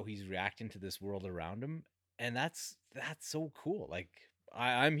how he's reacting to this world around him. And that's so cool. Like,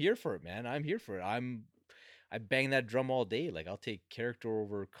 I'm here for it, man. I'm here for it. I bang that drum all day. Like, I'll take character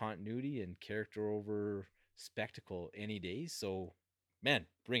over continuity and character over spectacle any day. So, man,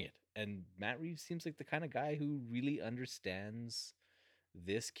 bring it. And Matt Reeves seems like the kind of guy who really understands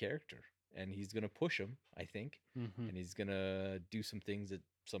this character, and he's going to push him, I think. And he's going to do some things that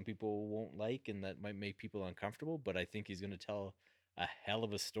some people won't like and that might make people uncomfortable, but I think he's going to tell a hell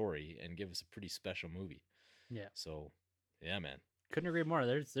of a story and give us a pretty special movie. Yeah. So, yeah, man. Couldn't agree more.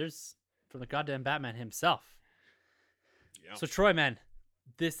 There's from the goddamn Batman himself. Yeah. So Troy, man,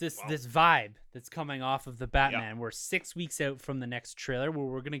 this vibe that's coming off of the Batman. We're 6 weeks out from the next trailer, where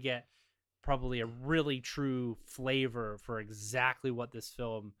we're gonna get probably a really true flavor for exactly what this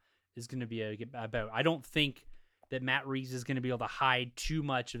film is gonna be about. I don't think that Matt Reeves is gonna be able to hide too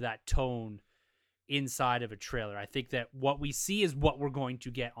much of that tone inside of a trailer. I think that what we see is what we're going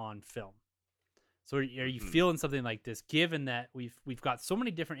to get on film. So are you feeling something like this, given that we've got so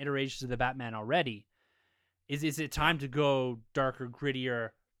many different iterations of the Batman already? Is it time to go darker, grittier,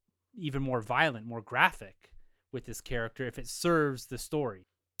 even more violent, more graphic with this character if it serves the story?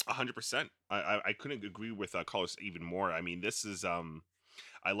 100%. I couldn't agree with Carlos even more. I mean, this is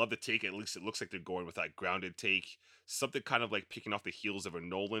I love the take. At least it looks like they're going with that grounded take, something kind of like picking off the heels of a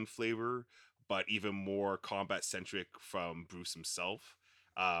Nolan flavor, but even more combat centric from Bruce himself.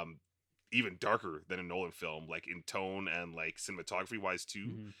 Even darker than a Nolan film, like in tone and like cinematography wise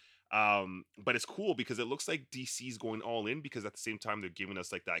too. But it's cool because it looks like DC's going all in, because at the same time they're giving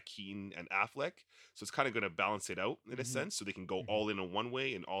us like that Keane and Affleck, so it's kind of going to balance it out in a sense, so they can go all in on one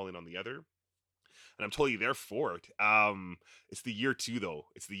way and all in on the other. And I'm totally there for it. It's the year 2 though.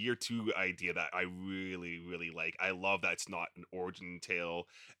 It's the year 2 idea that I really, really like. I love that it's not an origin tale,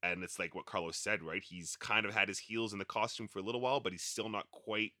 and it's like what Carlos said, right? He's kind of had his heels in the costume for a little while, but he's still not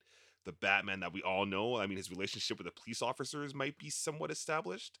quite the Batman that we all know. I mean, his relationship with the police officers might be somewhat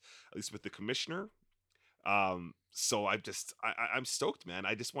established, at least with the commissioner. So I'm stoked, man.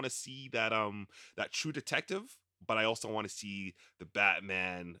 I just want to see that that true detective, but I also want to see the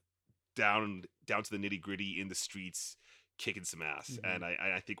Batman down to the nitty gritty in the streets, kicking some ass. And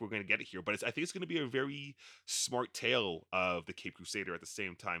I think we're going to get it here. But I think it's going to be a very smart tale of the Cape Crusader at the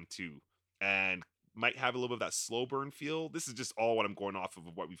same time too, and might have a little bit of that slow burn feel. This is just all what I'm going off of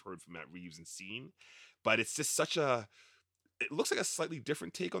what we've heard from Matt Reeves and seen, but it's just it looks like a slightly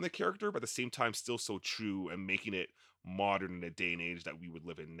different take on the character, but at the same time still so true, and making it modern in a day and age that we would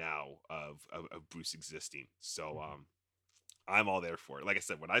live in now of Bruce existing. So I'm all there for it. Like I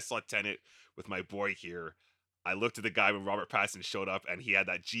said, when I saw Tenet with my boy here, I looked at the guy when Robert Pattinson showed up and he had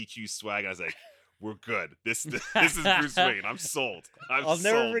that GQ swag, and I was like, we're good. This is Bruce Wayne. I'm sold. I'll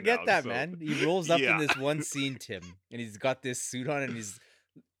never forget now, that, so. man. He rolls up in this one scene, Tim, and he's got this suit on,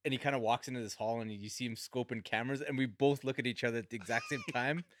 and he kind of walks into this hall, and you see him scoping cameras, and we both look at each other at the exact same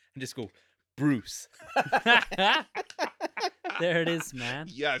time and just go, Bruce. There it is, man.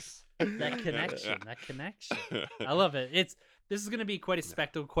 Yes. That connection. I love it. This is going to be quite a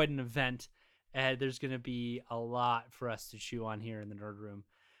spectacle, quite an event. There's going to be a lot for us to chew on here in the Nerd Room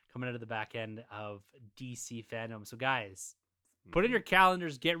coming out of the back end of DC Fandom. So guys, put in your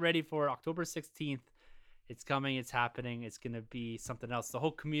calendars, get ready for October 16th. It's coming, it's happening. It's going to be something else. The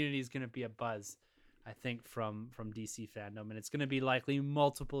whole community is going to be a buzz, I think, from DC Fandom, and it's going to be likely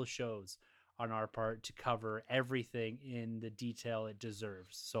multiple shows on our part to cover everything in the detail it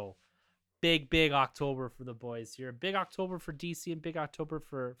deserves. So big October for the boys here. Big October for DC and big October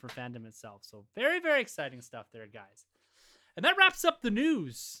for fandom itself. So very, very exciting stuff there, guys. And that wraps up the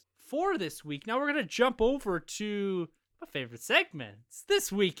news for this week. Now we're going to jump over to my favorite segment. It's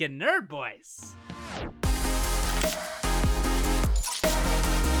This Week in Nerd Boys.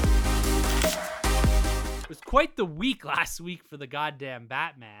 It was quite the week last week for the goddamn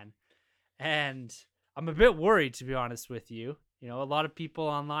Batman. And I'm a bit worried, to be honest with you. You know, a lot of people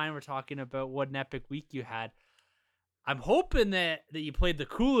online were talking about what an epic week you had. I'm hoping that you played the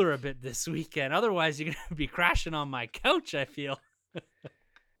cooler a bit this weekend. Otherwise, you're going to be crashing on my couch, I feel.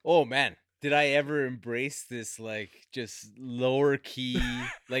 Oh, man. Did I ever embrace this, like, just lower key,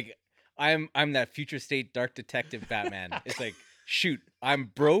 like, I'm that future state dark detective Batman. It's like, shoot,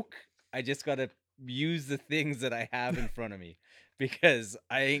 I'm broke. I just got to use the things that I have in front of me because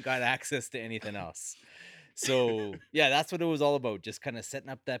I ain't got access to anything else. So yeah, that's what it was all about. Just kind of setting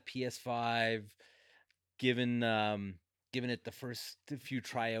up that PS5, giving it the first few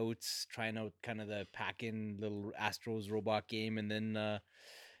tryouts, trying out kind of the pack-in little Astros robot game, and then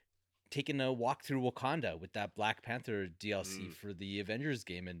taking a walk through Wakanda with that Black Panther DLC for the Avengers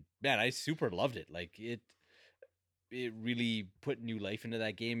game. And man, I super loved it. Like it really put new life into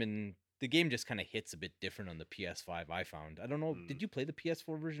that game, and the game just kind of hits a bit different on the PS5, I found. I don't know, did you play the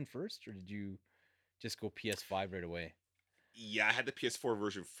PS4 version first, or did you just go PS5 right away? Yeah, I had the PS4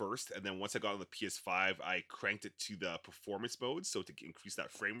 version first, and then once I got on the PS5, I cranked it to the performance mode, so to increase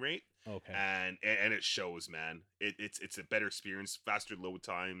that frame rate. Okay. And it shows, man. It's a better experience, faster load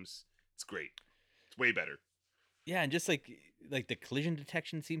times. It's great. It's way better. Yeah, and just like the collision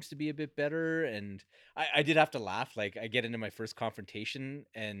detection seems to be a bit better, and I did have to laugh. Like I get into my first confrontation,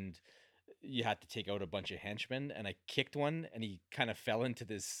 and you had to take out a bunch of henchmen, and I kicked one, and he kind of fell into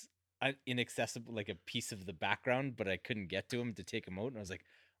this inaccessible, like a piece of the background, but I couldn't get to him to take him out, and I was like,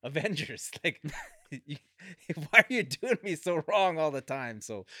 Avengers, like, why are you doing me so wrong all the time?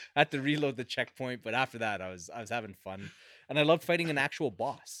 So I had to reload the checkpoint, but after that, I was having fun, and I loved fighting an actual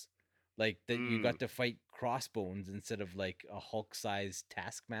boss, like that you got to fight Crossbones instead of like a Hulk-sized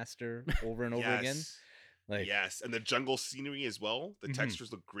Taskmaster over and over again. Like yes, and the jungle scenery as well. The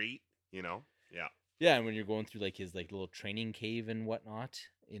textures look great. You know, yeah, and when you're going through like his like little training cave and whatnot,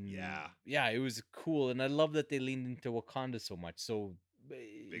 it was cool, and I love that they leaned into Wakanda so much. So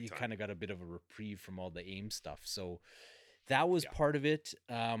you kind of got a bit of a reprieve from all the AIM stuff. So that was part of it.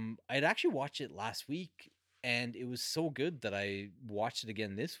 I'd actually watched it last week, and it was so good that I watched it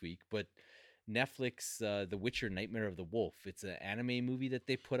again this week. But Netflix, The Witcher: Nightmare of the Wolf. It's an anime movie that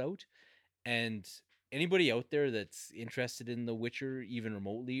they put out, and anybody out there that's interested in The Witcher, even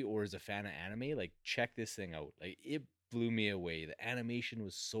remotely, or is a fan of anime, like check this thing out. Like it blew me away. The animation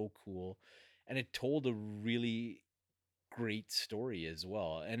was so cool, and it told a really great story as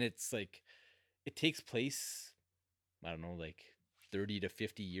well. And it's like it takes place, I don't know, like 30 to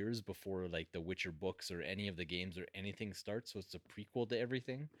 50 years before like the Witcher books or any of the games or anything starts. So it's a prequel to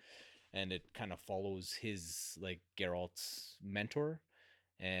everything, and it kind of follows his like Geralt's mentor.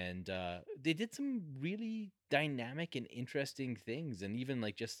 And they did some really dynamic and interesting things, and even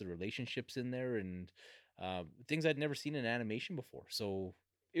like just the relationships in there, and things I'd never seen in animation before. So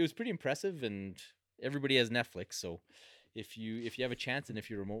it was pretty impressive, and everybody has Netflix. So if you have a chance, and if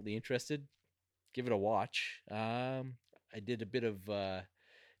you're remotely interested, give it a watch. I did a bit of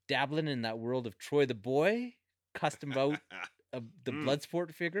dabbling in that world of Troy the Boy, custom out the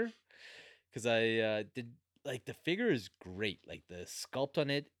Bloodsport figure, because I did. Like the figure is great. Like the sculpt on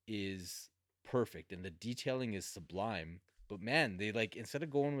it is perfect, and the detailing is sublime. But man, they like, instead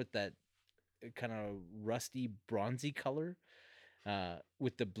of going with that kind of rusty bronzy color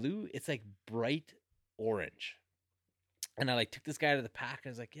with the blue, it's like bright orange. And I like took this guy out of the pack. I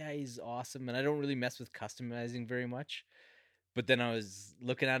was like, yeah, he's awesome. And I don't really mess with customizing very much. But then I was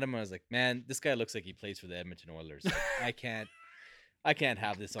looking at him, I was like, man, this guy looks like he plays for the Edmonton Oilers. Like, I can't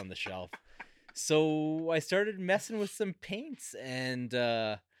have this on the shelf. So I started messing with some paints, and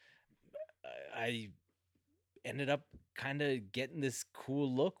I ended up kind of getting this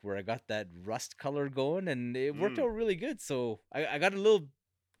cool look where I got that rust color going, and it worked out really good. So I got a little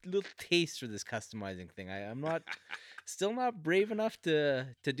taste for this customizing thing. I'm not still not brave enough to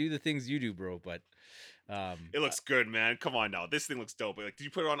do the things you do, bro, but it looks good, man. Come on now, this thing looks dope. Like, did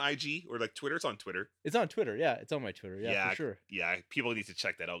you put it on IG or like Twitter? It's on Twitter. It's on Twitter. Yeah, it's on my Twitter. Yeah, for sure. Yeah, people need to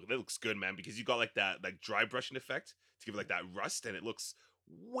check that out. That looks good, man, because you got like that like dry brushing effect to give it like that rust, and it looks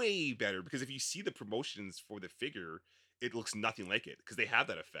way better. Because if you see the promotions for the figure, it looks nothing like it because they have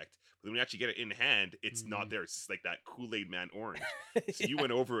that effect. But when you actually get it in hand, it's not there. It's just like that Kool-Aid Man orange. So you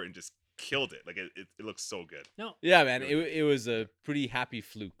went over and just killed it. Like it looks so good. No. Yeah, man. It was a pretty happy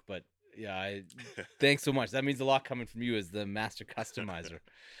fluke, but Yeah, thanks so much. That means a lot coming from you as the master customizer.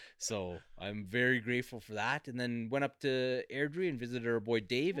 So I'm very grateful for that. And then went up to Airdrie and visited our boy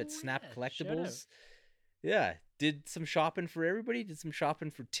Dave at Snap yeah, shout out. Collectibles. Yeah, did some shopping for everybody. Did some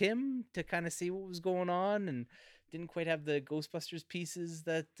shopping for Tim to kind of see what was going on, and didn't quite have the Ghostbusters pieces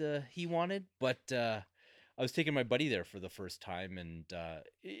that he wanted, but I was taking my buddy there for the first time, and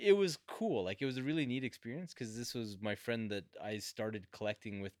it was cool. Like, it was a really neat experience because this was my friend that I started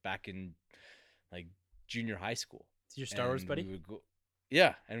collecting with back in like junior high school. It's your Star Wars And buddy? we would go,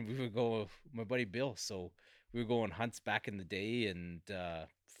 yeah, and we would go with my buddy Bill. So we would go on hunts back in the day, and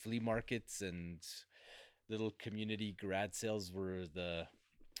flea markets and little community garage sales were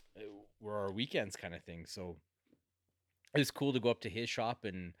our weekends kind of thing. So it was cool to go up to his shop,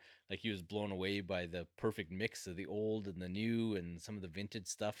 and like he was blown away by the perfect mix of the old and the new and some of the vintage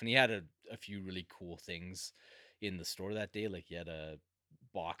stuff. And he had a few really cool things in the store that day. Like he had a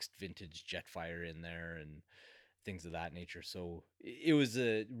boxed vintage Jetfire in there and things of that nature. So it was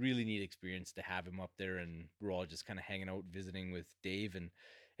a really neat experience to have him up there, and we're all just kind of hanging out visiting with Dave, and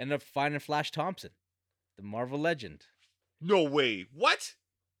ended up finding Flash Thompson, the Marvel legend. No way. What?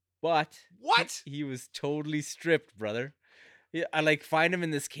 But What? he was totally stripped, brother. Yeah, I like find him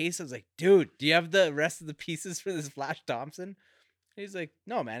in this case. I was like, dude, do you have the rest of the pieces for this Flash Thompson? He's like,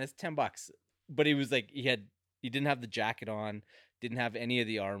 no, man, it's $10. But he was like, he didn't have the jacket on, didn't have any of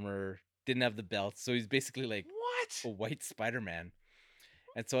the armor, didn't have the belt. So he's basically like a What? white Spider-Man.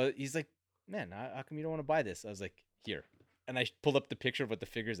 And so he's like, man, how come you don't want to buy this? I was like, here. And I pulled up the picture of what the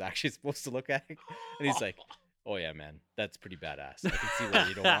figure is actually supposed to look like. And he's like, oh yeah, man, that's pretty badass. I can see why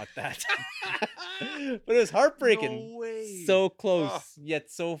you don't want that. But it was heartbreaking. No way. So close, Oh. yet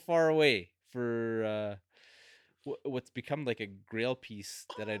so far away for what's become like a grail piece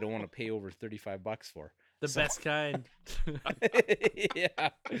that I don't want to pay over $35 for. The best kind. Yeah.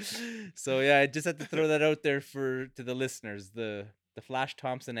 So yeah, I just had to throw that out there to the listeners. The Flash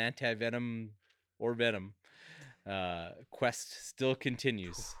Thompson anti-venom or venom quest still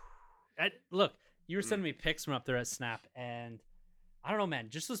continues. Look, you were sending me pics from up there at Snap, and I don't know, man.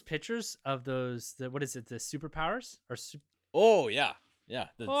 Just those pictures of what is it? The superpowers or Oh yeah, the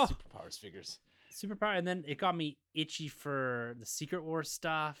Oh. superpowers figures. superpower, and then it got me itchy for the Secret Wars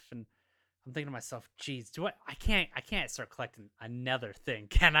stuff, and I'm thinking to myself, geez, I can't start collecting another thing,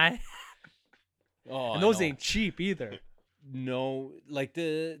 can I? Oh, And those no. ain't cheap either. No, like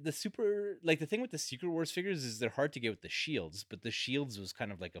the super, like the thing with the Secret Wars figures is they're hard to get with the shields, but the shields was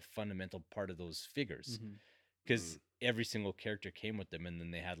kind of like a fundamental part of those figures Mhm. because every single character came with them, and then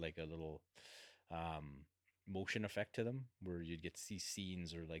they had like a little motion effect to them where you'd get to see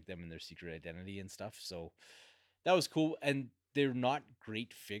scenes or like them in their secret identity and stuff. So that was cool, and they're not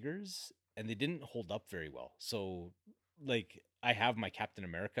great figures, and they didn't hold up very well. So like I have my Captain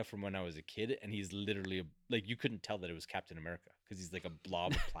America from when I was a kid, and he's literally like you couldn't tell that it was Captain America because he's like a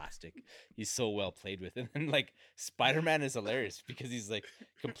blob of plastic. He's so well played with. And then like Spider-Man is hilarious because he's like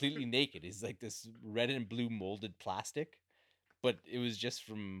completely naked. He's like this red and blue molded plastic, but it was just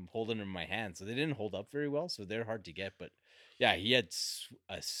from holding him in my hand, so they didn't hold up very well. So they're hard to get. But yeah, he had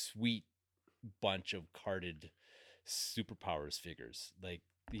a sweet bunch of carded superpowers figures. Like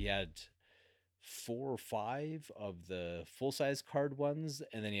he had 4 or 5 of the full-size card ones,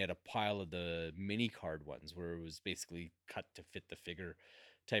 and then he had a pile of the mini card ones where it was basically cut to fit the figure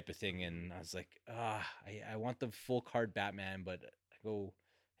type of thing. And I was like, I want the full card Batman, but I go,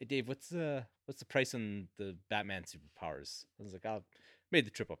 hey Dave, what's the price on the Batman superpowers? I was like, I'll made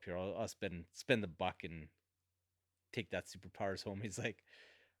the trip up here, I'll spend the buck and take that superpowers home. He's like,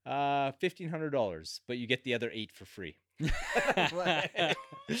 $1,500, but you get the other 8 for free.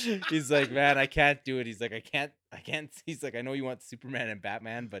 He's like, man, I can't do it. He's like, I can't. He's like, I know you want Superman and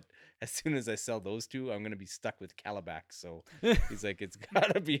Batman, but as soon as I sell those two, I'm gonna be stuck with Calabac. So he's like, it's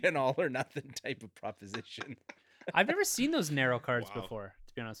gotta be an all or nothing type of proposition. I've never seen those narrow cards Wow. before,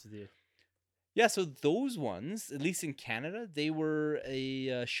 to be honest with you. Yeah, so those ones, at least in Canada, they were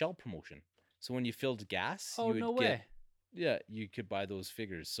a Shell promotion. So when you filled gas, Oh, you would no get, way. yeah, you could buy those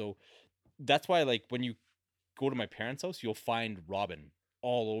figures. So that's why, like, when you go to my parents' house, you'll find Robin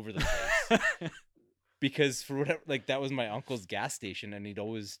all over the place. Because for whatever, like, that was my uncle's gas station, and he'd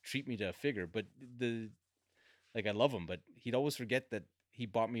always treat me to a figure. But I love him, but he'd always forget that he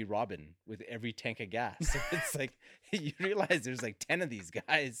bought me Robin with every tank of gas. So it's like, you realize there's like 10 of these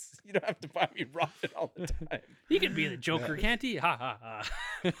guys. You don't have to buy me Robin all the time. He could be the Joker, can't he? Ha ha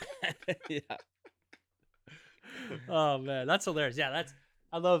ha. Yeah. Oh man, that's hilarious. Yeah,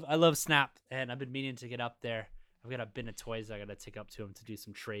 I love Snap, and I've been meaning to get up there. I've got a bin of toys I gotta take up to him to do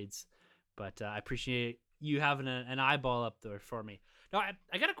some trades, but I appreciate you having an eyeball up there for me. Now,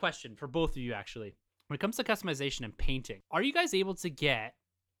 I got a question for both of you, actually. When it comes to customization and painting, are you guys able to get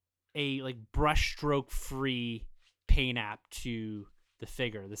a like brush stroke free paint app to the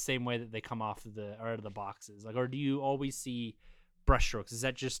figure the same way that they come off of the or out of the boxes? Like, or do you always see brush strokes? Is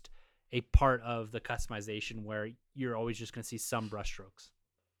that just a part of the customization where you're always just going to see some brush strokes?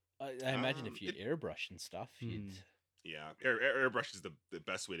 I imagine if you airbrush and stuff, you'd. Yeah, airbrush is the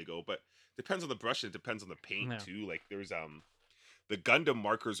best way to go, but depends on the brush and it depends on the paint too. Like there's the Gundam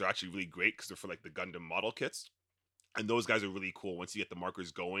markers are actually really great because they're for like the Gundam model kits, and those guys are really cool. Once you get the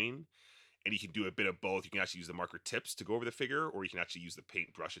markers going, and you can do a bit of both. You can actually use the marker tips to go over the figure, or you can actually use the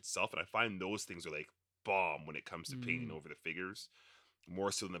paint brush itself. And I find those things are like bomb when it comes to painting over the figures,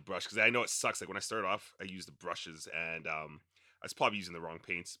 more so than the brush. Because I know it sucks. Like when I started off, I used the brushes, and I was probably using the wrong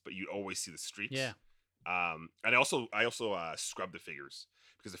paints, but you always see the streaks. Yeah. And I also scrub the figures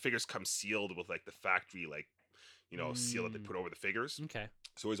because the figures come sealed with like the factory seal that they put over the figures. Okay.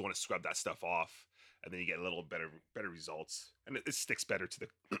 So I always want to scrub that stuff off, and then you get a little better results, and it sticks better to the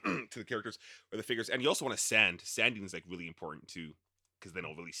to the characters or the figures. And you also want to sand. Sanding is like really important too, because then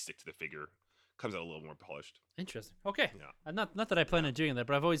it'll really stick to the figure. Comes out a little more polished. Interesting. Okay. Yeah. Not that I plan on doing that,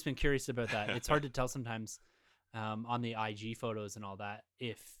 but I've always been curious about that. It's hard to tell sometimes on the IG photos and all that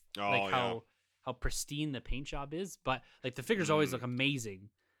if how pristine the paint job is, but like the figures always look amazing,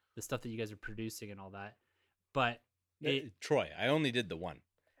 the stuff that you guys are producing and all that. But Troy, I only did the one.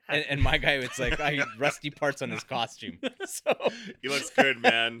 And my guy, it's like rusty parts on his costume. So he looks good,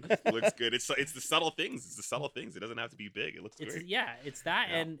 man. He looks good. It's the subtle things. It's the subtle things. It doesn't have to be big. It looks great. Yeah, it's that,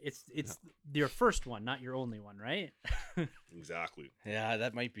 and it's your first one, not your only one, right? Exactly. Yeah,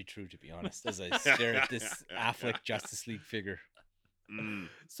 that might be true, to be honest. As I stare at this Affleck Justice League figure.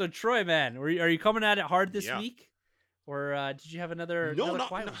 So Troy, man, are you coming at it hard this week, or did you have another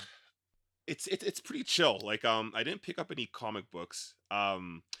quiet one? It's pretty chill. Like I didn't pick up any comic books.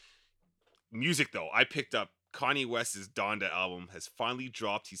 Music though, I picked up Kanye West's Donda album. Has finally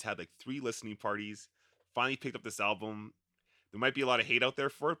dropped. He's had like 3 listening parties. Finally picked up this album. There might be a lot of hate out there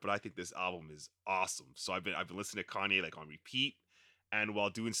for it, but I think this album is awesome. So I've been listening to Kanye like on repeat, and while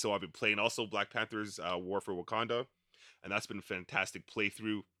doing so, I've been playing also Black Panther's War for Wakanda, and that's been a fantastic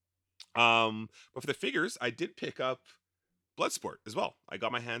playthrough. But for the figures, I did pick up Bloodsport as well. I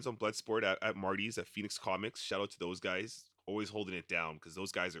got my hands on Bloodsport at Marty's at Phoenix Comics. Shout out to those guys, always holding it down because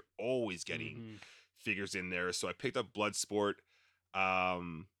those guys are always getting figures in there. So I picked up Bloodsport,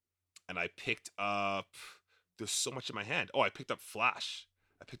 and I picked up. There's so much in my hand. Oh, I picked up Flash.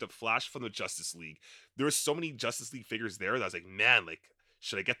 I picked up Flash from the Justice League. There were so many Justice League figures there that I was like, man, like,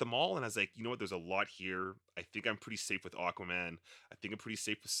 should I get them all? And I was like, you know what? There's a lot here. I think I'm pretty safe with Aquaman. I think I'm pretty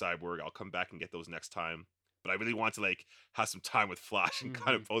safe with Cyborg. I'll come back and get those next time. But I really want to like have some time with Flash and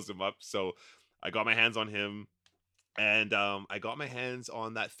kind of post him up. So I got my hands on him, and I got my hands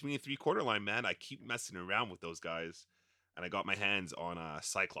on that 3 3/4 line, man. I keep messing around with those guys, and I got my hands on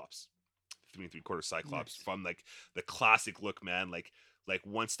Cyclops, 3 3/4 Cyclops from like the classic look, man. Like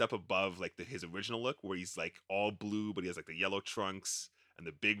one step above like his original look, where he's like all blue, but he has like the yellow trunks and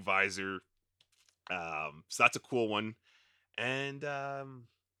the big visor. So that's a cool one, and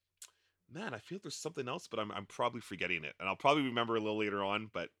man, I feel there's something else, but I'm probably forgetting it, and I'll probably remember a little later on.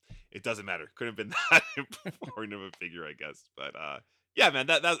 But it doesn't matter. Couldn't have been that important of a figure, I guess. But yeah, man,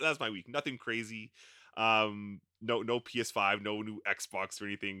 that's my week. Nothing crazy. No PS5, no new Xbox or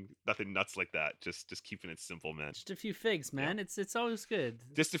anything. Nothing nuts like that. Just keeping it simple, man. Just a few figs, man. Yeah. It's always good.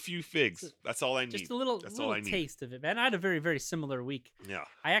 Just a few figs. That's all I need. Just a little taste of it, man. I had a very, very similar week. Yeah.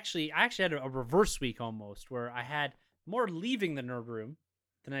 I actually had a reverse week almost, where I had more leaving the nerd room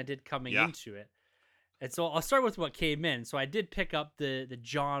than I did coming into it. And so I'll start with what came in. So I did pick up the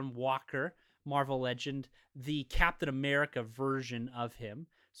John Walker Marvel Legend, the Captain America version of him.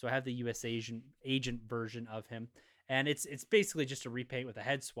 So I have the US agent version of him, and it's basically just a repaint with a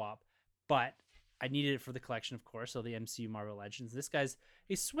head swap, but I needed it for the collection, of course. So the MCU Marvel Legends. This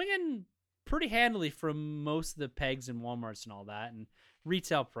he's swinging pretty handily from most of the pegs and Walmarts and all that, and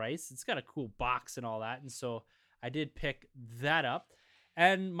retail price. It's got a cool box and all that, and so I did pick that up.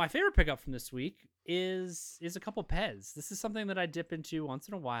 And my favorite pickup from this week is a couple Pez. This is something that I dip into once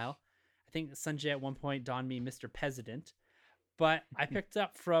in a while. I think Sanjay at one point donned me Mr. President. But I picked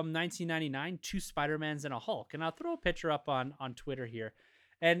up from 1999 2 Spider-Mans and a Hulk. And I'll throw a picture up on Twitter here.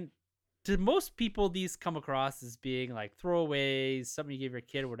 And to most people, these come across as being like throwaways, something you gave your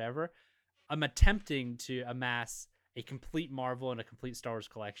kid or whatever. I'm attempting to amass a complete Marvel and a complete Star Wars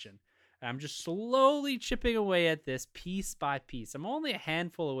collection. And I'm just slowly chipping away at this piece by piece. I'm only a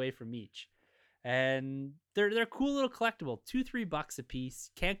handful away from each. And they're cool little collectible. $2-3 a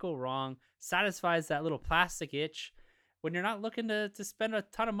piece. Can't go wrong. Satisfies that little plastic itch. when you're not looking to spend a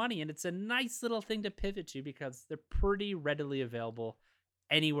ton of money. And it's a nice little thing to pivot to because they're pretty readily available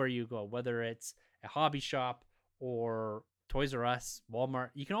anywhere you go, whether it's a hobby shop or Toys R Us, Walmart.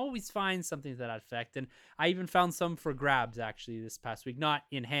 You can always find something to that effect. And I even found some for grabs actually this past week, not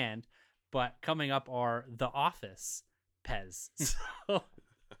in hand, but coming up are The Office Pez. So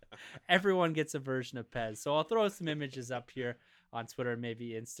everyone gets a version of Pez. So I'll throw some images up here on Twitter and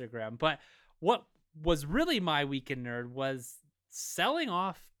maybe Instagram. But what was really my weekend nerd was selling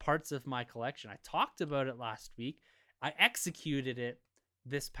off parts of my collection. I talked about it last week. I executed it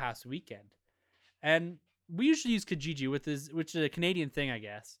this past weekend. And we usually use Kijiji, which is a Canadian thing, I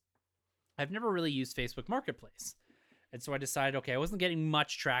guess. I've never really used Facebook Marketplace. And so I decided, okay, I wasn't getting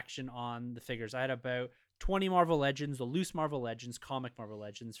much traction on the figures. I had about 20 Marvel Legends, the loose Marvel Legends, comic Marvel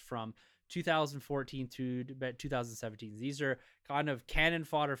Legends from 2014 to about 2017. These are kind of cannon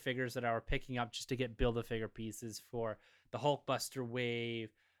fodder figures that I were picking up just to get Build-A-Figure pieces for the Hulkbuster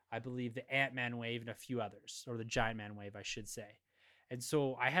wave, I believe the Ant-Man wave, and a few others, or the Giant Man wave, I should say. And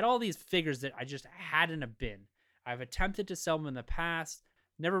so I had all these figures that I just had in a bin. I've attempted to sell them in the past,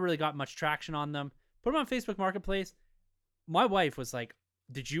 never really got much traction on them. Put them on Facebook Marketplace. My wife was like,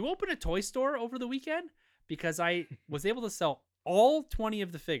 "Did you open a toy store over the weekend?" Because I was able to sell all 20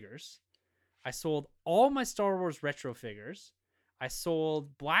 of the figures. I sold all my Star Wars retro figures. I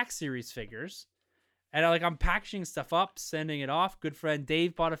sold Black Series figures. And I'm packaging stuff up, sending it off. Good friend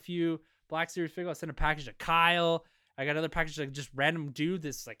Dave bought a few Black Series figures. I sent a package to Kyle. I got another package, like just random dude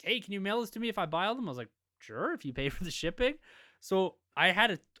that's like, "Hey, can you mail this to me if I buy all them?" I was like, "Sure, if you pay for the shipping." So I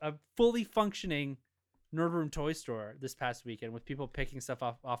had a fully functioning Nerd Room toy store this past weekend with people picking stuff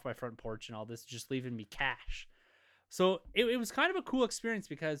off my front porch and all this, just leaving me cash. So it was kind of a cool experience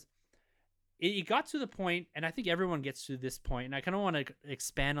because it got to the point, and I think everyone gets to this point, and I kind of want to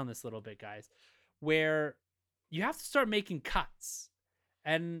expand on this a little bit, guys, where you have to start making cuts.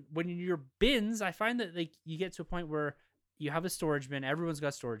 And when you're bins, I find that you get to a point where you have a storage bin. Everyone's got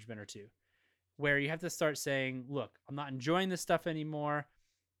a storage bin or two, where you have to start saying, "Look, I'm not enjoying this stuff anymore.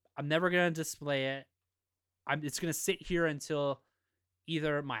 I'm never going to display it. It's going to sit here until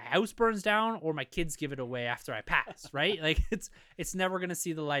either my house burns down or my kids give it away after I pass," right? It's never going to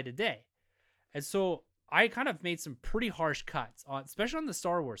see the light of day. And so I kind of made some pretty harsh cuts on, especially on the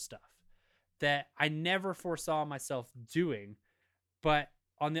Star Wars stuff, that I never foresaw myself doing. But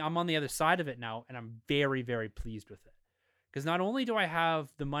I'm on the other side of it now, and I'm very, very pleased with it. Because not only do I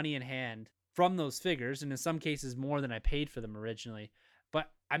have the money in hand from those figures, and in some cases more than I paid for them originally, but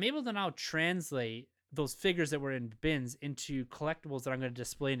I'm able to now translate those figures that were in bins into collectibles that I'm going to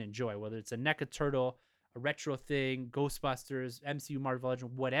display and enjoy, whether it's a NECA Turtle, a retro thing, Ghostbusters, MCU, Marvel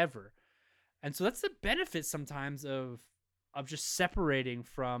Legends, whatever. And so that's the benefit sometimes of just separating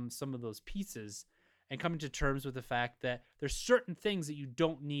from some of those pieces and coming to terms with the fact that there's certain things that you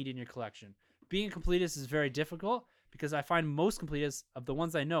don't need in your collection. Being a completist is very difficult because I find most completists, of the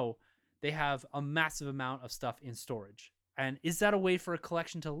ones I know, they have a massive amount of stuff in storage. And is that a way for a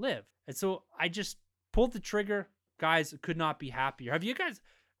collection to live? And so I just pulled the trigger. Guys, could not be happier. Have you guys,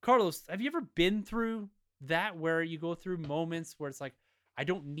 Carlos, have you ever been through that where you go through moments where it's like, I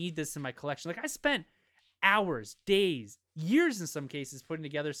don't need this in my collection? Like I spent hours, days, years in some cases putting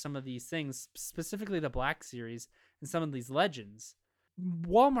together some of these things, specifically the Black Series and some of these legends.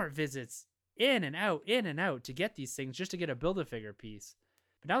 Walmart visits in and out to get these things just to get a Build-A-Figure piece.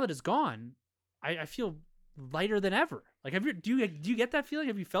 But now that it's gone, I feel lighter than ever. Like, do you get that feeling?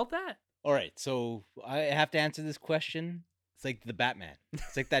 Have you felt that? All right, so I have to answer this question. It's like the Batman.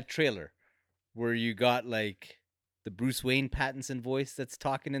 It's like that trailer where you got like the Bruce Wayne Pattinson voice that's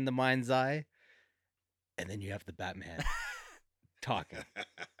talking in the mind's eye, and then you have the Batman talking.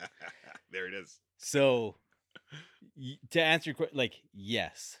 There it is. So to answer your question, like,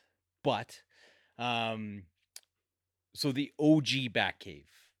 yes, but so the OG Batcave,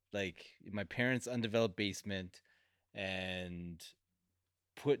 like my parents' undeveloped basement, and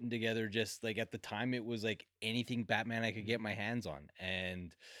putting together just like at the time it was like anything Batman I could get my hands on,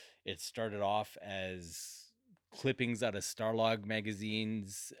 and it started off as clippings out of Starlog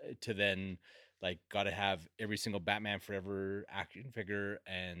magazines to then like got to have every single Batman Forever action figure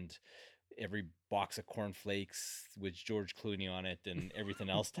and every box of cornflakes with George Clooney on it and everything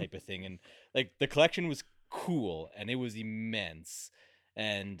else type of thing. And like the collection was cool and it was immense,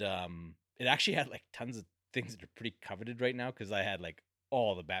 and it actually had like tons of things that are pretty coveted right now because I had like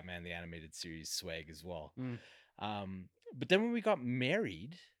all the Batman the Animated Series swag as well. But then when we got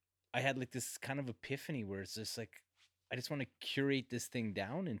married, I had like this kind of epiphany where it's just like I just want to curate this thing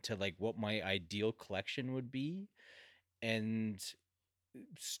down into like what my ideal collection would be and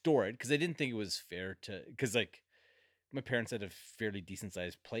store it, because I didn't think it was fair to, because like my parents had a fairly decent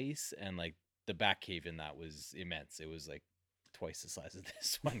sized place, and like the back cave in that was immense. It was like twice the size of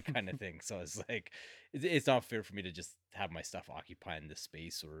this one kind of thing. So it's like it's not fair for me to just have my stuff occupying this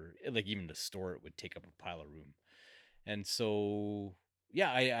space, or like even to store it would take up a pile of room. And so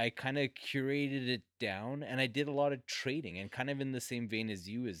yeah, I kind of curated it down, and I did a lot of trading, and kind of in the same vein as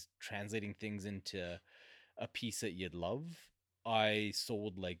you, is translating things into a piece that you'd love. I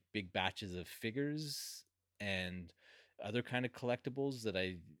sold like big batches of figures and other kind of collectibles that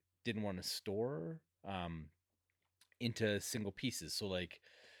I didn't want to store, into single pieces. So like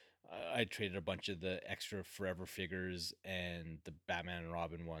I traded a bunch of the extra Forever figures and the Batman and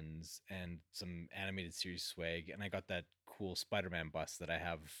Robin ones and some animated series swag, and I got that cool Spider-Man bust that I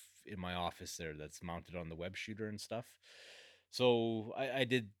have in my office there that's mounted on the web shooter and stuff. So I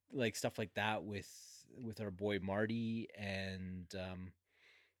did like stuff like that with our boy Marty, and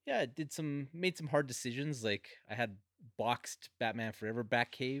yeah, I made some hard decisions. Like I had boxed Batman Forever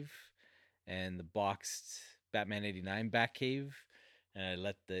Batcave and the boxed Batman 89 Batcave, and I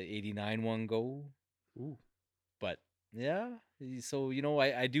let the 89 one go. Ooh. But yeah, so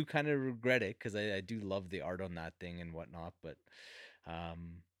I do kind of regret it, because I do love the art on that thing and whatnot. But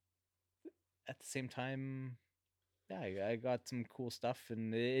um, at the same time, yeah, I got some cool stuff,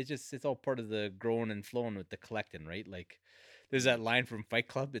 and it's all part of the growing and flowing with the collecting, right? Like there's that line from Fight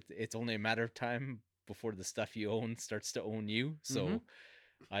Club. It's only a matter of time before the stuff you own starts to own you. So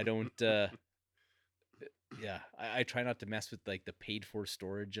I don't. Yeah, I try not to mess with like the paid for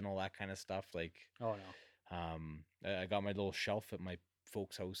storage and all that kind of stuff. Like, Oh no. I got my little shelf at my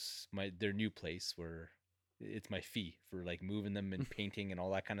folks' house, their new place, where it's my fee for like moving them and painting and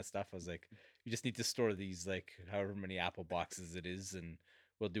all that kind of stuff. I was like, you just need to store these like however many Apple boxes it is, and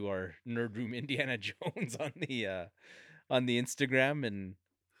we'll do our Nerd Room Indiana Jones on the Instagram,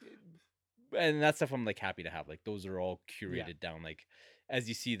 and that stuff I'm like happy to have. Like those are all curated down. Like as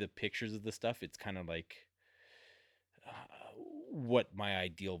you see the pictures of the stuff, it's kind of like what my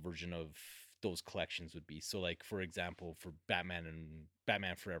ideal version of those collections would be. So like for example, for Batman and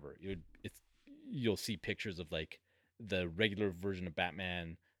Batman Forever, you'll see pictures of like the regular version of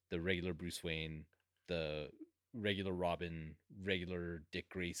Batman, the regular Bruce Wayne, the regular Robin, regular Dick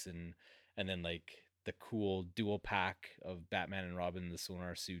Grayson, and then like the cool dual pack of Batman and Robin in the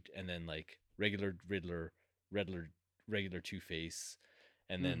Sonar suit, and then like regular Riddler, regular Two-Face,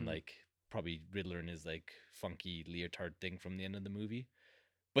 and then like probably Riddler in his like funky leotard thing from the end of the movie.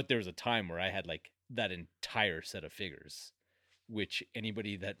 But there was a time where I had like that entire set of figures, which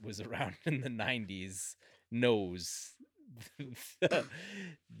anybody that was around in the 90s knows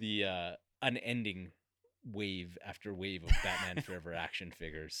the unending wave after wave of Batman Forever action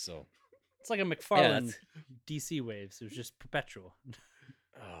figures. So It's like a McFarlane DC waves. It was just perpetual.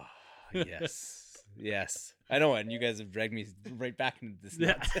 oh, yes. Yes, I know, and you guys have dragged me right back into this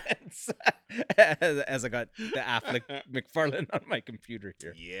nonsense as I got the Affleck McFarlane on my computer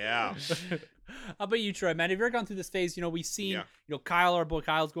here. Yeah. How about you, Troy? Man, have you ever gone through this phase? We've seen, Kyle, our boy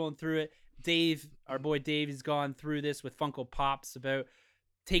Kyle's going through it. Dave, our boy Dave, has gone through this with Funko Pops about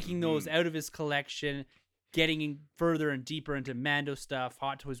taking those out of his collection, getting further and deeper into Mando stuff,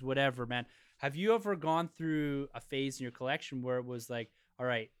 Hot Toys, whatever, man. Have you ever gone through a phase in your collection where it was like, all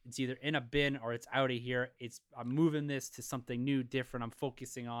right, it's either in a bin or it's out of here. I'm moving this to something new, different. I'm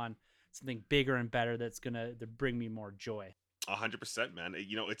focusing on something bigger and better that's gonna bring me more joy. 100%, man.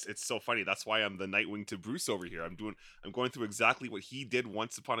 It's so funny. That's why I'm the Nightwing to Bruce over here. I'm going through exactly what he did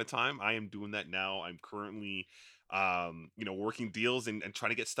once upon a time. I am doing that now. I'm currently working deals and trying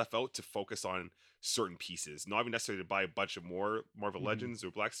to get stuff out to focus on certain pieces. Not even necessarily to buy a bunch of more Marvel Legends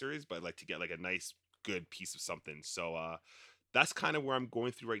or Black Series, but like to get like a nice good piece of something. So that's kind of where I'm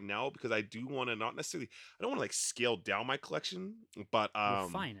going through right now, because I do want to I don't want to like scale down my collection, but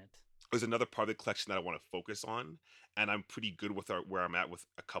refine it. There's another part of the collection that I want to focus on, and I'm pretty good with where I'm at with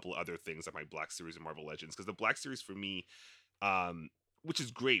a couple of other things like my Black Series and Marvel Legends, because the Black Series for me, which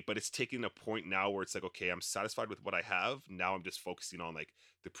is great, but it's taking a point now where it's like, okay, I'm satisfied with what I have. Now I'm just focusing on like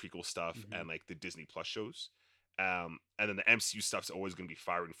the prequel stuff and like the Disney Plus shows. And then the MCU stuff's always going to be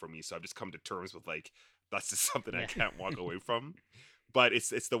firing for me. So I've just come to terms with like, that's just something I can't walk away from. But it's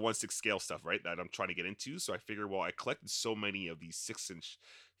the 1/6 scale stuff, right, that I'm trying to get into. So I figure, well, I collected so many of these 6-inch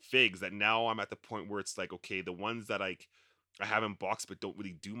figs that now I'm at the point where it's like, okay, the ones that I have in box but don't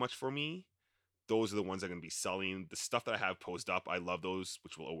really do much for me, those are the ones I'm going to be selling. The stuff that I have posed up, I love those,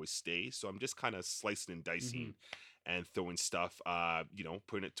 which will always stay. So I'm just kind of slicing and dicing and throwing stuff,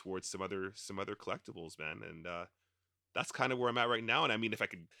 putting it towards some other collectibles, man. And that's kind of where I'm at right now. And I mean, if I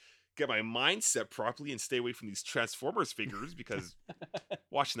could get my mindset properly and stay away from these Transformers figures because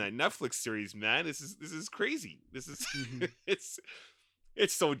watching that Netflix series, man, this is crazy. This is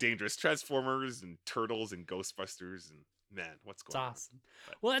it's so dangerous. Transformers and Turtles and Ghostbusters and man, what's It's going on? awesome.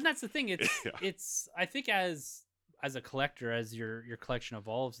 Well, and that's the thing. It's Yeah. it's I think as a collector, as your collection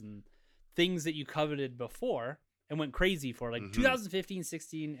evolves and things that you coveted before and went crazy for, like 2015,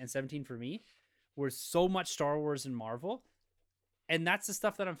 16, and 17 for me, were so much Star Wars and Marvel. And that's the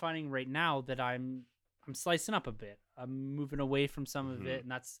stuff that I'm finding right now that I'm slicing up a bit. I'm moving away from some of it,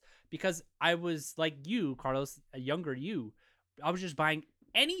 and that's because I was like you, Carlos, a younger you. I was just buying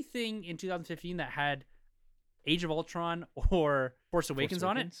anything in 2015 that had Age of Ultron or Force Awakens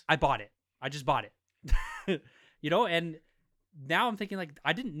on it. I bought it. I just bought it. And now I'm thinking, like,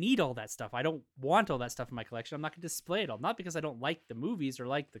 I didn't need all that stuff. I don't want all that stuff in my collection. I'm not going to display it all. Not because I don't like the movies or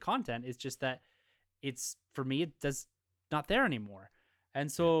like the content. It's just that it's, for me, it does not there anymore. And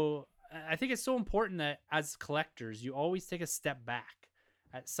so I think it's so important that as collectors, you always take a step back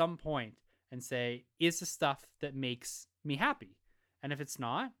at some point and say, is the stuff that makes me happy? And if it's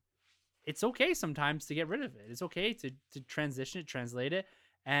not, it's okay sometimes to get rid of it. It's okay to transition it, translate it,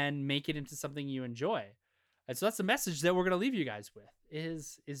 and make it into something you enjoy. And so that's the message that we're going to leave you guys with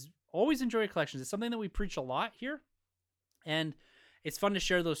is always enjoy your collections. It's something that we preach a lot here. And it's fun to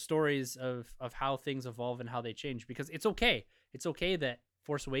share those stories of how things evolve and how they change, because it's okay. It's okay that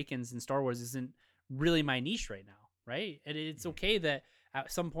Force Awakens and Star Wars isn't really my niche right now, right? And it's okay that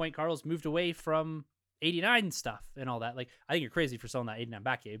at some point Carlos moved away from 89 stuff and all that. Like, I think you're crazy for selling that 89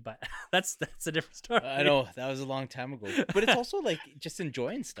 back, Gabe, but that's a different story. I know, that was a long time ago. But it's also like just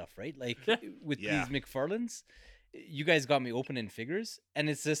enjoying stuff, right? Like with these McFarlanes, you guys got me opening figures, and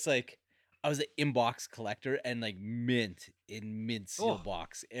it's just like I was an inbox collector and like mint seal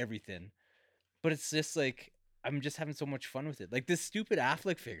box, everything. But it's just like I'm just having so much fun with it. Like this stupid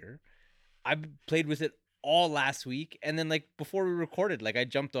Affleck figure, I played with it all last week, and then like before we recorded, like I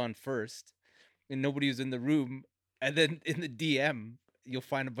jumped on first, and nobody was in the room, and then in the DM you'll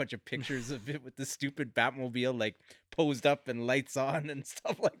find a bunch of pictures of it with the stupid Batmobile like posed up and lights on and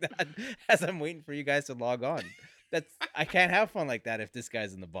stuff like that as I'm waiting for you guys to log on. I can't have fun like that if this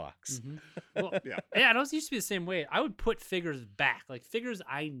guy's in the box. Well, yeah, it always used to be the same way. I would put figures back, like figures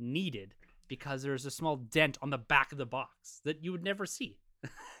I needed, because there's a small dent on the back of the box that you would never see.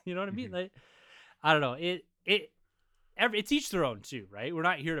 You know what I mean? Like, I don't know. It's each their own too, right? We're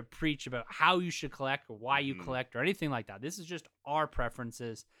not here to preach about how you should collect or why you collect or anything like that. This is just our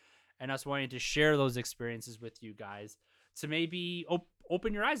preferences and us wanting to share those experiences with you guys to maybe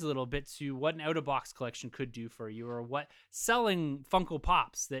open your eyes a little bit to what an out-of-box collection could do for you, or what selling Funko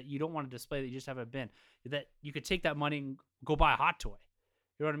Pops that you don't want to display that you just have a bin, that you could take that money and go buy a hot toy.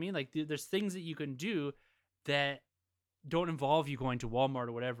 You know what I mean? Like there's things that you can do that don't involve you going to Walmart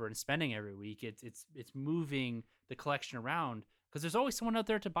or whatever and spending every week. It's moving the collection around, because there's always someone out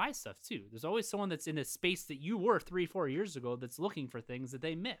there to buy stuff too. There's always someone that's in a space that you were 3-4 years ago that's looking for things that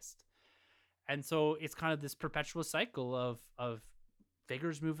they missed. And so it's kind of this perpetual cycle of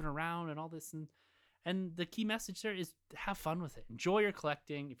figures moving around and all this. And the key message there is have fun with it. Enjoy your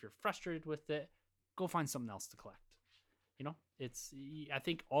collecting. If you're frustrated with it, go find something else to collect. You know, I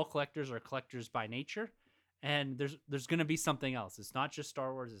think all collectors are collectors by nature, and there's going to be something else. It's not just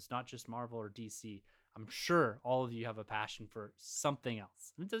Star Wars. It's not just Marvel or DC. I'm sure all of you have a passion for something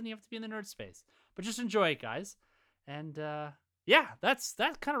else. It doesn't even have to be in the nerd space, but just enjoy it, guys. And that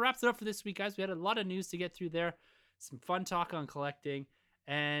kind of wraps it up for this week, guys. We had a lot of news to get through there, some fun talk on collecting,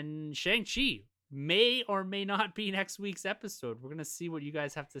 and Shang-Chi may or may not be next week's episode. We're going to see what you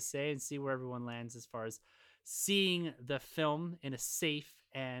guys have to say and see where everyone lands as far as seeing the film in a safe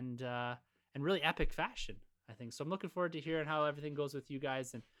and really epic fashion, I think. So I'm looking forward to hearing how everything goes with you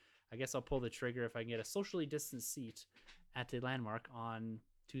guys, and I guess I'll pull the trigger if I can get a socially distanced seat at the Landmark on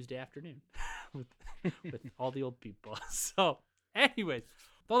Tuesday afternoon with all the old people. So anyways,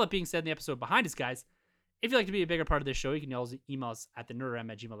 with all that being said, in the episode behind us, guys, if you'd like to be a bigger part of this show, you can always email us at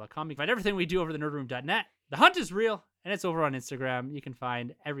thenerdroom@gmail.com. You can find everything we do over thenerdroom.net. The hunt is real, and it's over on Instagram. You can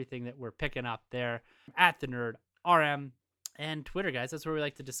find everything that we're picking up there at thenerdrm. And Twitter, guys, that's where we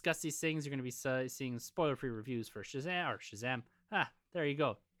like to discuss these things. You're going to be seeing spoiler-free reviews for Shazam. There you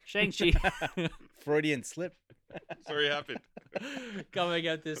go. Shang-Chi. Freudian slip. Sorry, it happened. Coming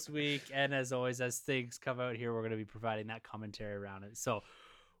out this week. And as always, as things come out here, we're going to be providing that commentary around it. So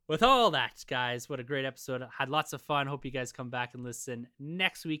with all that, guys, what a great episode. Had lots of fun. Hope you guys come back and listen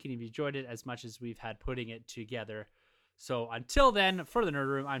next week, and if you enjoyed it as much as we've had putting it together. So until then, for the Nerd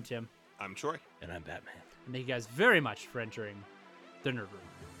Room, I'm Tim. I'm Troy. And I'm Batman. And thank you guys very much for entering the Nerd Room.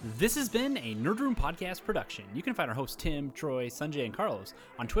 This has been a Nerd Room podcast production. You can find our hosts Tim, Troy, Sanjay, and Carlos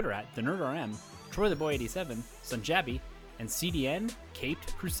on Twitter at TheNerdRM, TroyTheBoy87, Sunjabi, and CDN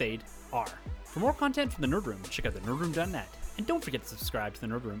Caped Crusade R. For more content from the Nerd Room, check out thenerdroom.net. And don't forget to subscribe to the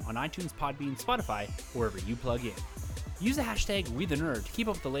Nerd Room on iTunes, Podbean, Spotify, or wherever you plug in. Use the hashtag WeTheNerd to keep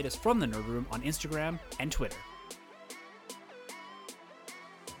up with the latest from the Nerd Room on Instagram and Twitter.